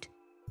street.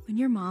 When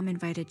your mom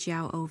invited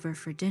Jiao over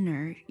for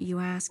dinner, you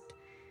asked,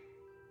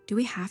 do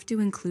we have to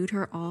include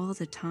her all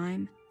the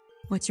time?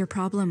 What's your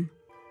problem?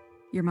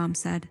 Your mom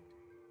said.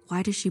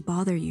 Why does she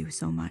bother you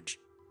so much?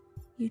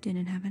 You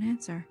didn't have an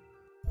answer.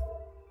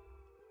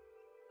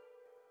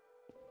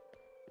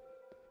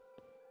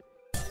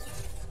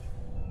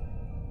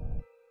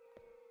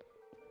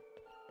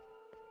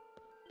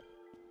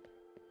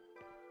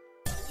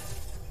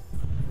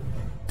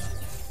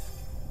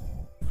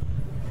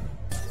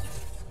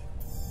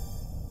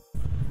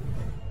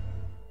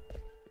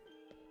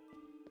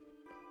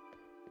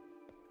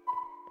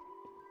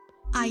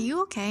 Are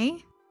you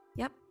okay?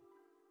 Yep.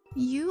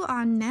 You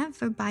are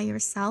never by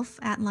yourself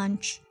at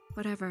lunch.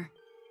 Whatever.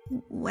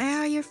 Where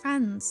are your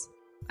friends?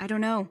 I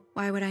don't know.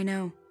 Why would I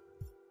know?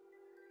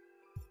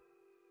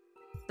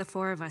 The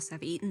four of us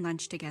have eaten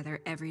lunch together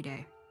every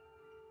day.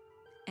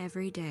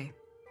 Every day.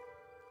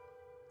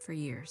 For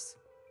years.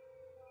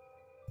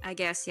 I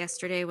guess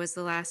yesterday was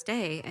the last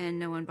day and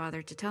no one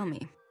bothered to tell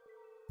me.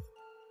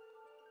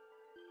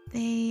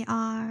 They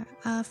are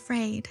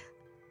afraid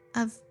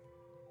of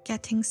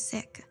getting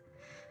sick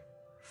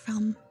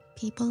from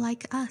people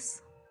like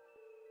us.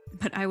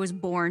 But I was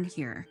born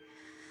here.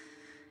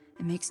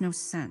 It makes no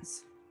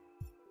sense.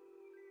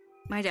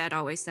 My dad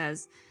always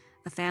says,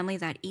 a family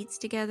that eats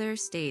together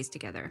stays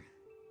together.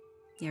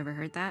 You ever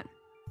heard that?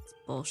 It's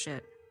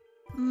bullshit.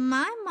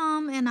 My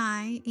mom and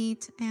I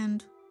eat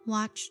and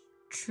watch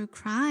true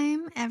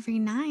crime every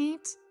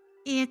night.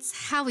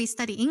 It's how we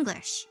study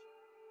English.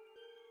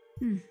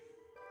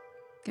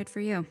 Good for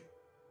you.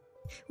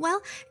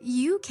 Well,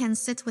 you can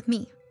sit with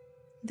me.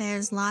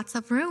 There's lots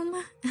of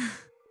room.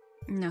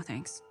 No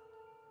thanks.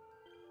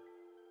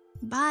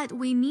 But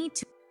we need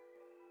to.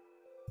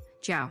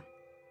 Jiao,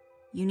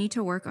 you need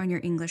to work on your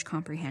English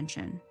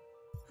comprehension.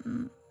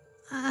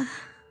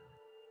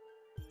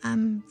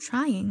 I'm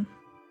trying.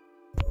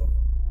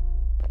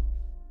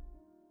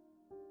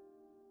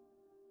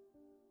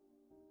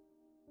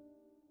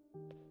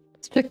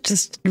 Jack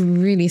just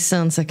really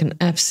sounds like an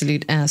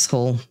absolute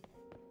asshole.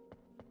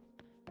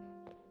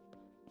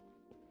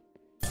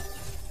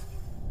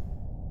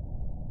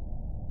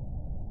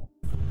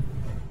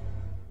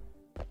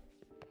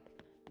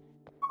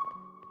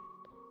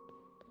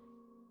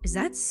 Is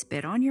that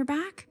spit on your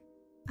back?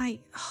 I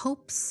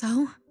hope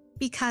so.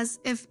 Because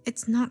if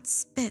it's not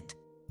spit,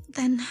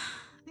 then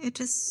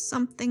it is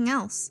something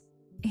else.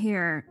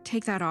 Here,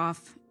 take that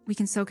off. We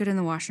can soak it in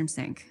the washroom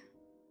sink.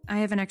 I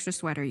have an extra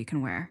sweater you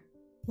can wear.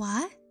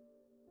 What?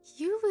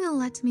 You will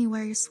let me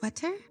wear your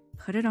sweater?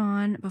 Put it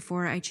on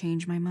before I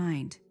change my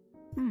mind.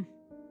 You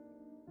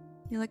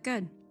look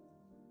good.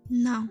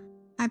 No,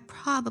 I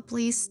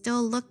probably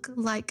still look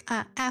like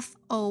a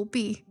FOB,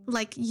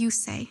 like you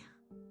say.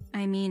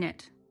 I mean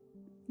it.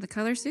 The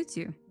color suits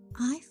you.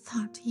 I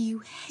thought you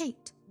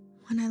hate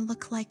when I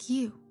look like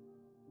you.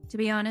 To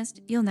be honest,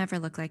 you'll never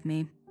look like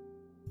me.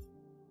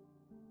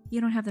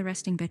 You don't have the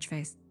resting bitch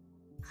face.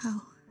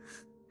 Oh.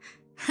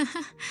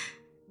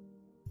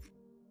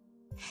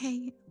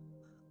 Hey,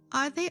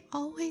 are they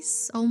always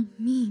so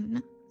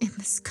mean in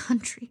this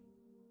country?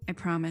 I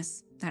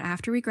promise that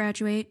after we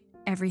graduate,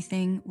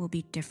 everything will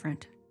be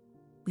different.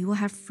 We will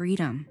have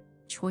freedom,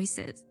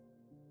 choices,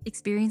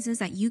 experiences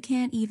that you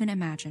can't even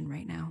imagine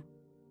right now.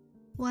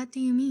 What do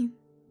you mean?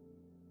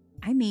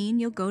 I mean,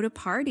 you'll go to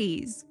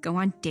parties, go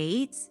on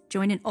dates,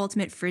 join an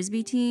ultimate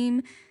frisbee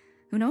team.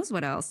 Who knows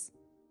what else?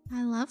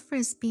 I love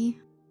frisbee.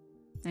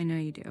 I know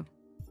you do.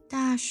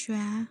 大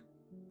学,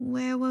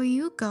 where will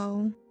you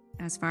go?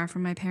 As far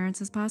from my parents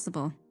as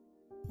possible.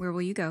 Where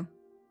will you go?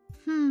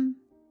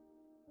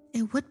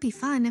 It would be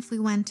fun if we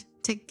went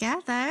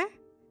together,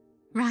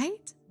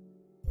 right?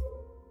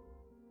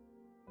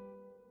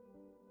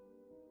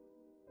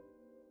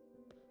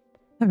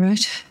 All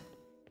right.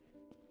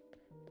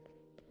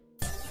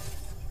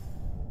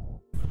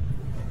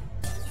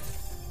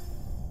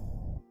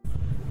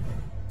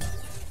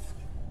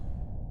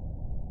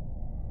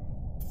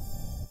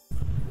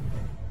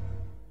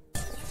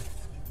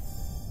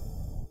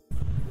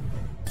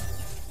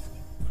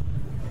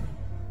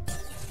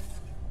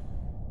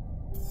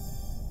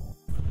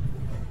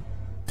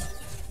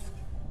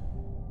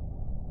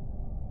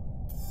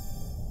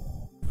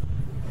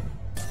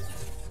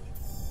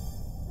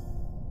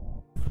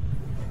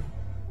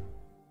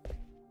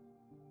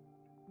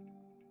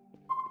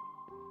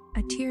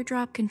 A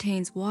teardrop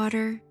contains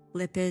water,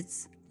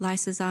 lipids,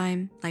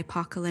 lysozyme,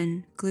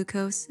 lipocolin,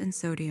 glucose, and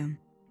sodium.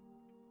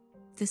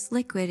 This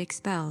liquid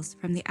expels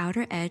from the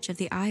outer edge of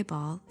the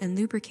eyeball and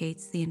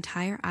lubricates the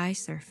entire eye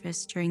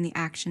surface during the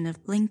action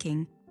of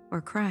blinking or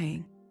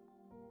crying.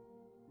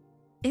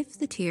 If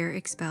the tear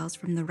expels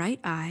from the right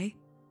eye,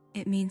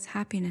 it means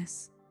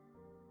happiness.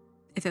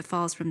 If it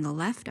falls from the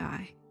left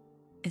eye,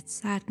 it's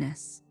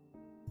sadness.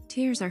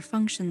 Tears are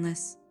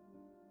functionless.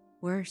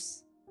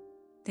 Worse,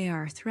 they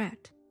are a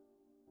threat.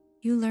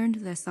 You learned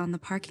this on the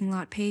parking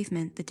lot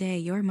pavement the day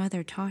your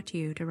mother taught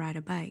you to ride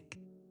a bike.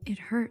 It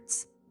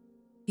hurts.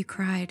 You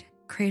cried,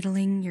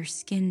 cradling your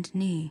skinned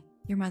knee.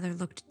 Your mother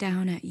looked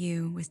down at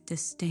you with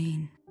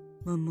disdain.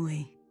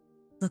 Mumui,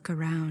 look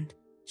around,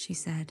 she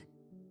said.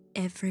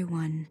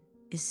 Everyone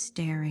is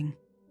staring.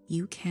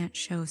 You can't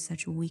show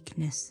such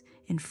weakness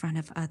in front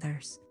of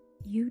others.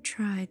 You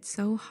tried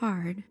so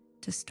hard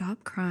to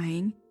stop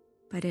crying,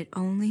 but it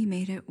only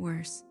made it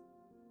worse.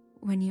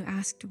 When you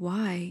asked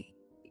why,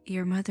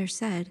 your mother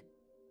said,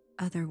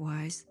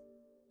 otherwise,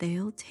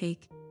 they'll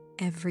take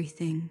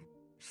everything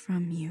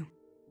from you.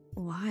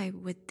 Why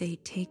would they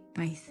take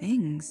my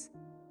things?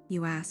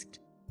 You asked.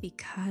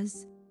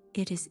 Because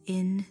it is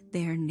in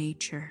their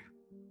nature.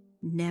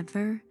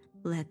 Never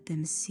let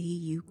them see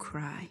you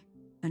cry.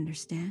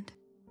 Understand?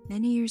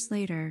 Many years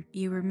later,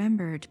 you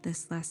remembered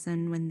this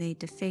lesson when they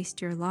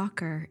defaced your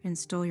locker and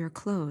stole your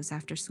clothes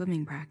after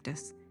swimming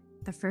practice.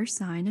 The first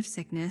sign of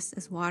sickness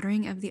is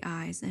watering of the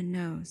eyes and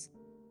nose.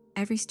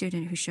 Every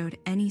student who showed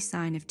any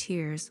sign of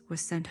tears was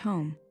sent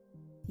home.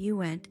 You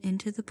went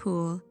into the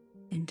pool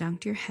and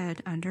dunked your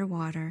head under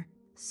water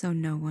so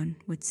no one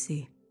would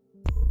see.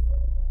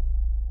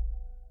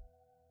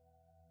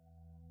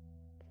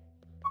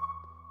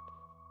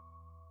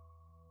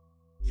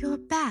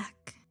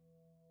 back.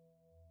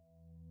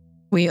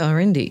 We are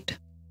indeed.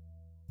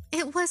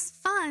 It was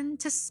fun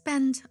to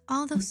spend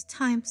all those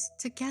times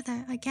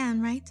together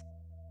again, right?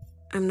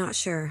 I'm not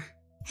sure.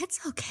 It's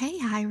okay,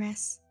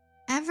 Iris.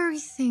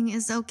 Everything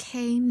is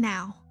okay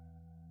now.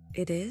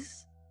 It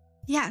is?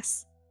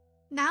 Yes.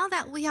 Now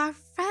that we are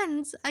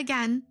friends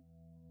again.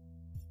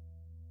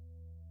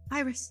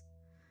 Iris,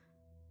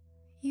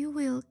 you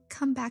will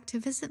come back to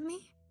visit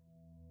me?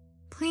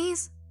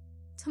 Please?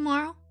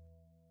 Tomorrow?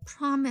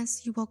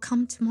 Promise you will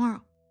come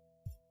tomorrow.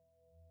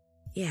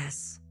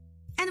 Yes.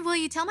 And will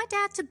you tell my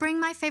dad to bring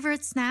my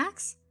favorite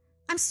snacks?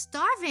 I'm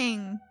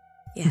starving.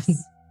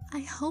 Yes. I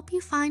hope you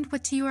find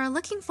what you are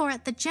looking for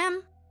at the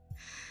gym.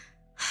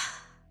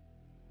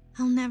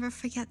 I'll never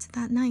forget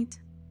that night.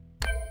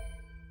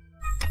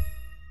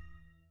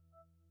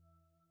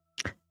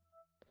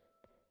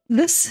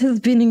 This has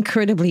been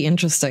incredibly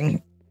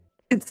interesting.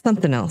 It's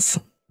something else.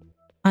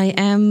 I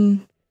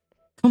am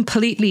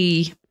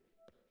completely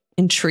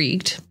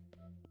intrigued.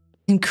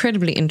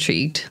 Incredibly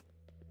intrigued.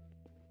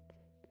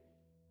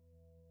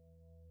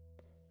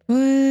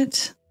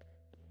 What?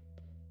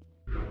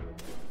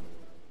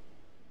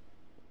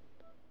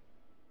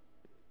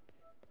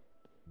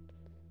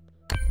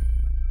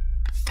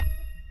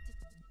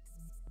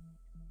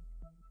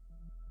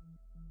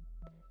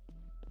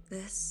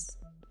 This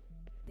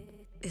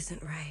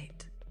isn't right.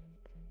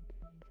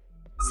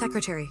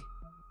 Secretary,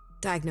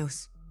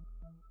 diagnose.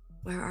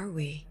 Where are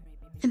we?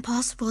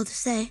 Impossible to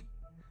say.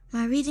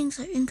 My readings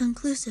are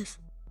inconclusive.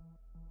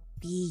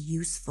 Be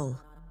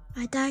useful.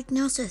 My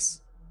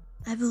diagnosis.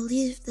 I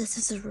believe this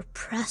is a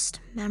repressed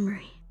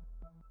memory.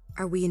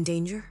 Are we in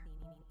danger?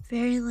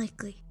 Very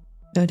likely.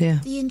 Oh dear.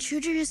 The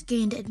intruder has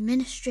gained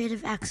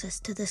administrative access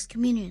to this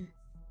communion.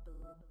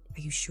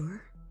 Are you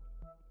sure?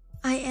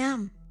 I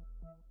am.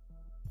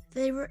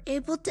 They were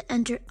able to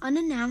enter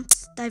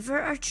unannounced,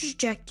 divert our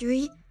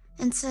trajectory,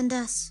 and send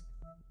us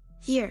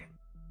here.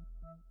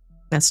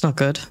 That's not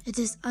good. It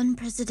is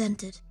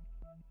unprecedented.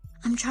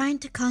 I'm trying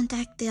to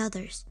contact the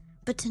others,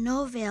 but to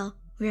no avail.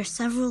 We are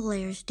several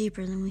layers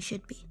deeper than we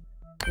should be.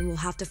 And we'll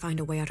have to find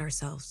a way out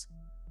ourselves.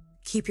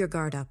 Keep your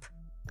guard up.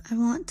 I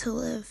want to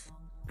live.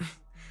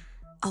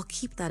 I'll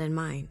keep that in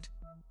mind.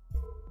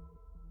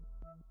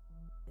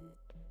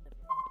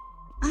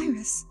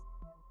 Iris,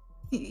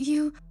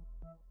 you...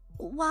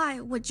 Why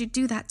would you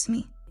do that to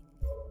me?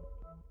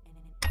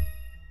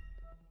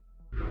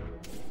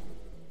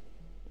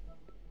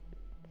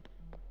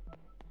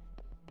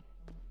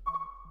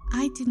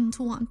 I didn't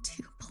want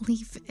to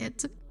believe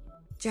it.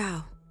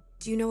 Zhao,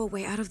 do you know a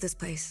way out of this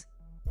place?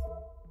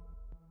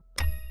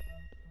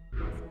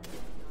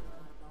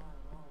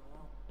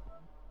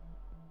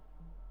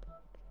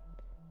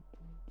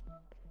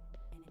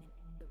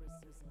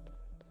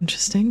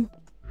 Interesting.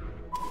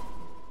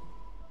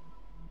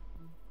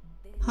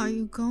 Are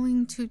you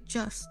going to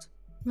just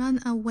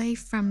run away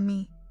from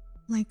me,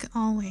 like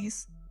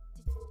always?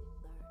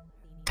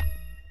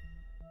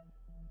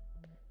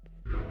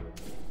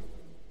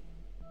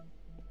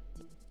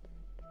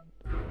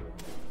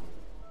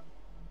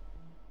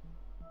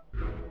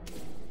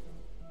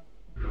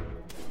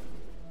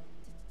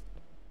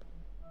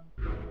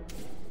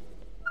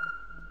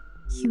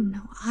 You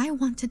know, I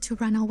wanted to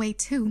run away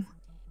too.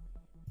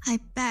 I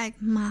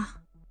begged Ma,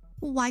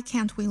 why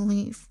can't we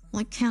leave?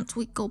 Why can't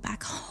we go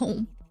back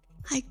home?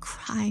 I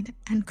cried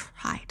and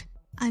cried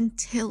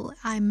until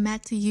I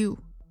met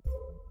you.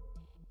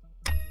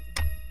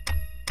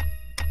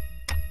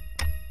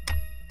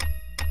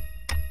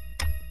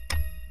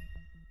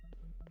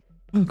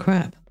 Oh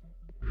crap.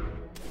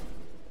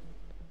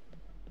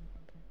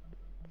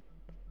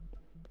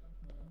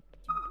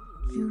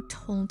 You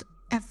told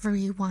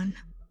everyone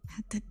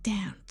at the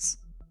dance.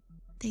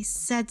 They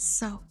said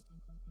so.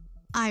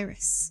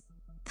 Iris,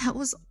 that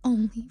was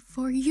only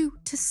for you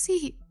to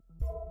see.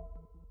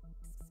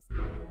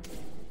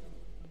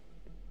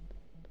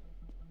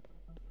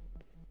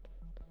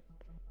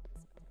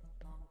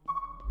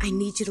 I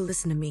need you to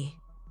listen to me.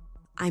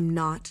 I'm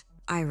not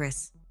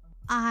Iris.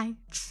 I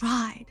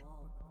tried.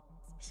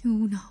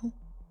 You know,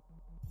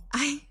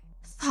 I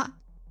thought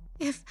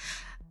if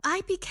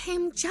I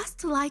became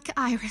just like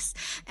Iris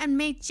and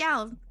made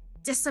Zhao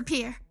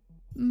disappear,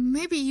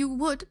 maybe you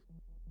would.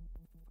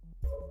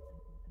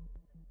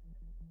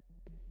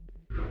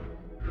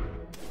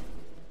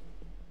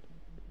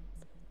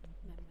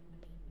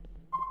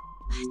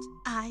 But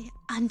I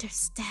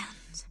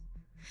understand.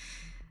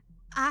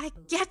 I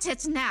get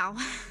it now.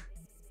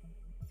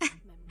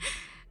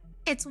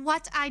 It's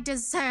what I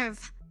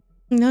deserve.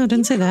 No,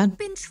 don't say that. You've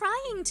been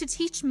trying to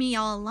teach me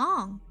all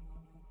along.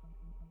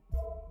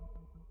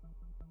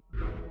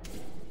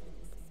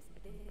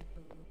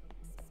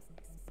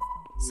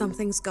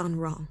 Something's gone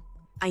wrong.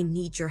 I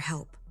need your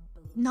help.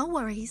 No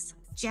worries.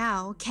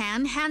 Zhao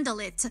can handle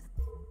it.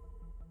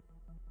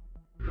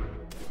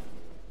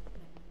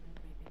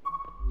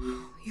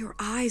 Your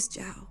eyes,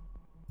 Zhao.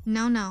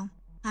 No.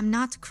 I'm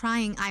not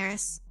crying,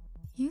 Iris.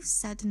 You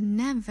said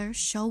never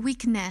show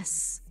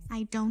weakness.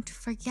 I don't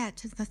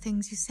forget the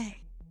things you say.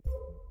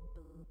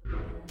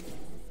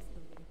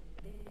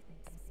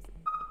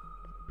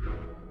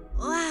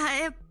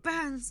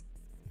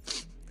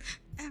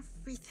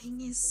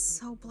 Everything is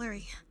so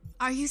blurry.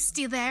 Are you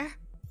still there?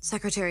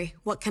 Secretary,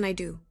 what can I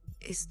do?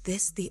 Is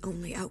this the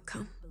only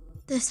outcome?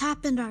 This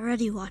happened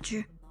already,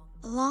 Watcher.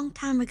 A long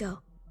time ago.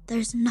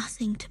 There's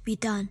nothing to be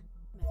done.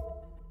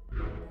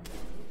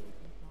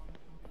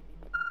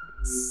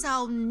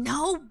 So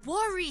no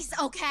worries,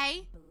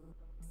 okay?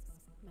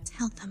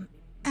 Tell them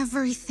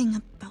everything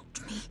about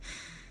me.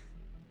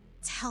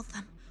 Tell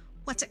them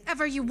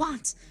whatever you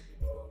want.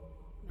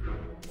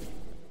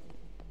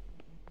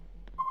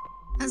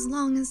 As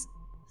long as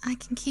I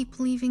can keep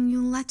leaving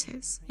you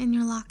letters in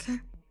your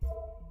locker.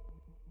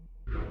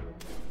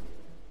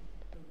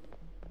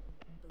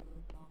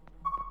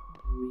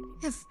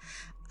 If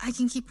I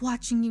can keep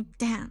watching you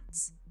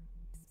dance.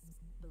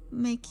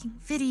 Making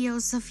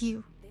videos of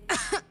you.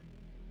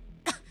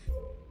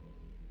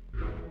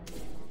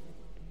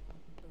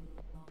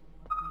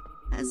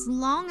 As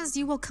long as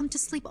you will come to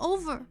sleep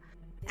over,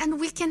 and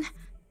we can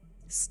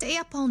stay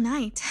up all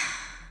night.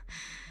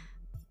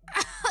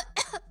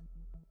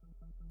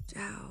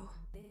 Zhao.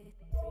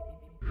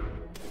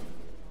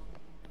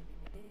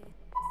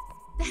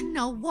 Then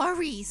no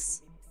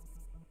worries.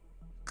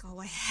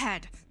 Go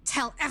ahead,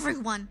 tell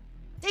everyone.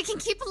 They can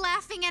keep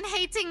laughing and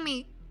hating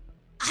me.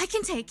 I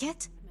can take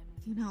it.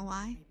 You know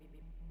why?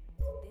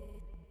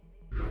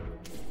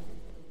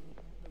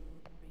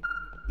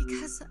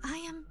 Because I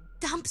am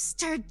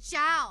Dumpster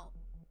Zhao.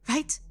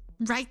 Right?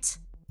 Right?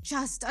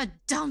 Just a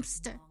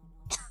dumpster.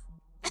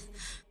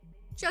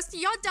 Just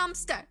your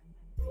dumpster.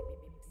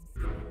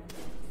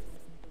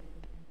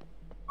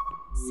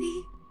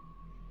 See?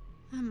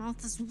 My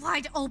mouth is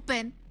wide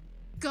open.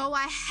 Go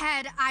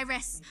ahead,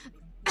 Iris.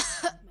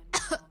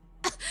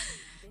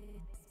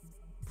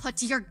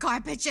 Put your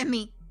garbage in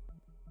me.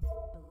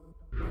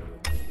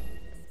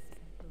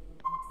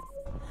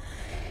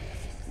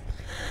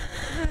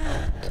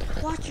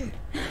 Watcher,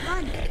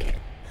 run!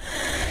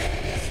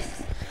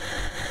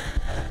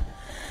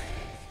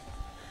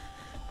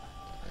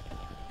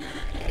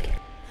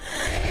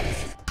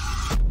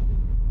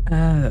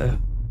 Oh.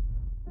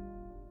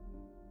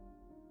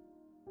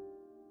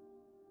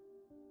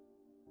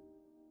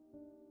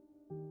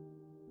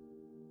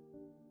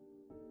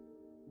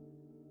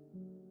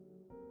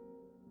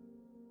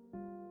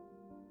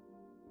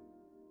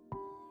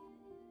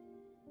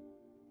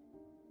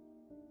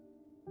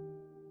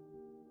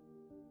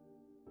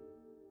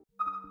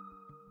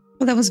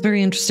 Well, that was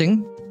very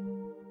interesting.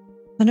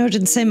 I know I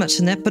didn't say much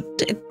in that, but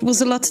it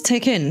was a lot to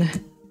take in.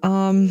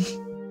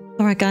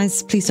 Alright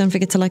guys, please don't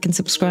forget to like and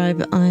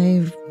subscribe.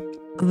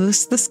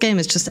 This game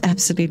has just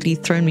absolutely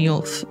thrown me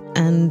off,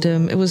 and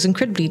it was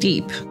incredibly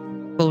deep,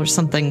 or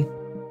something.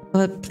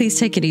 But please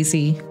take it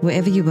easy,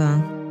 wherever you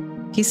are.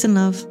 Peace and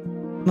love.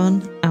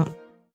 Mon out.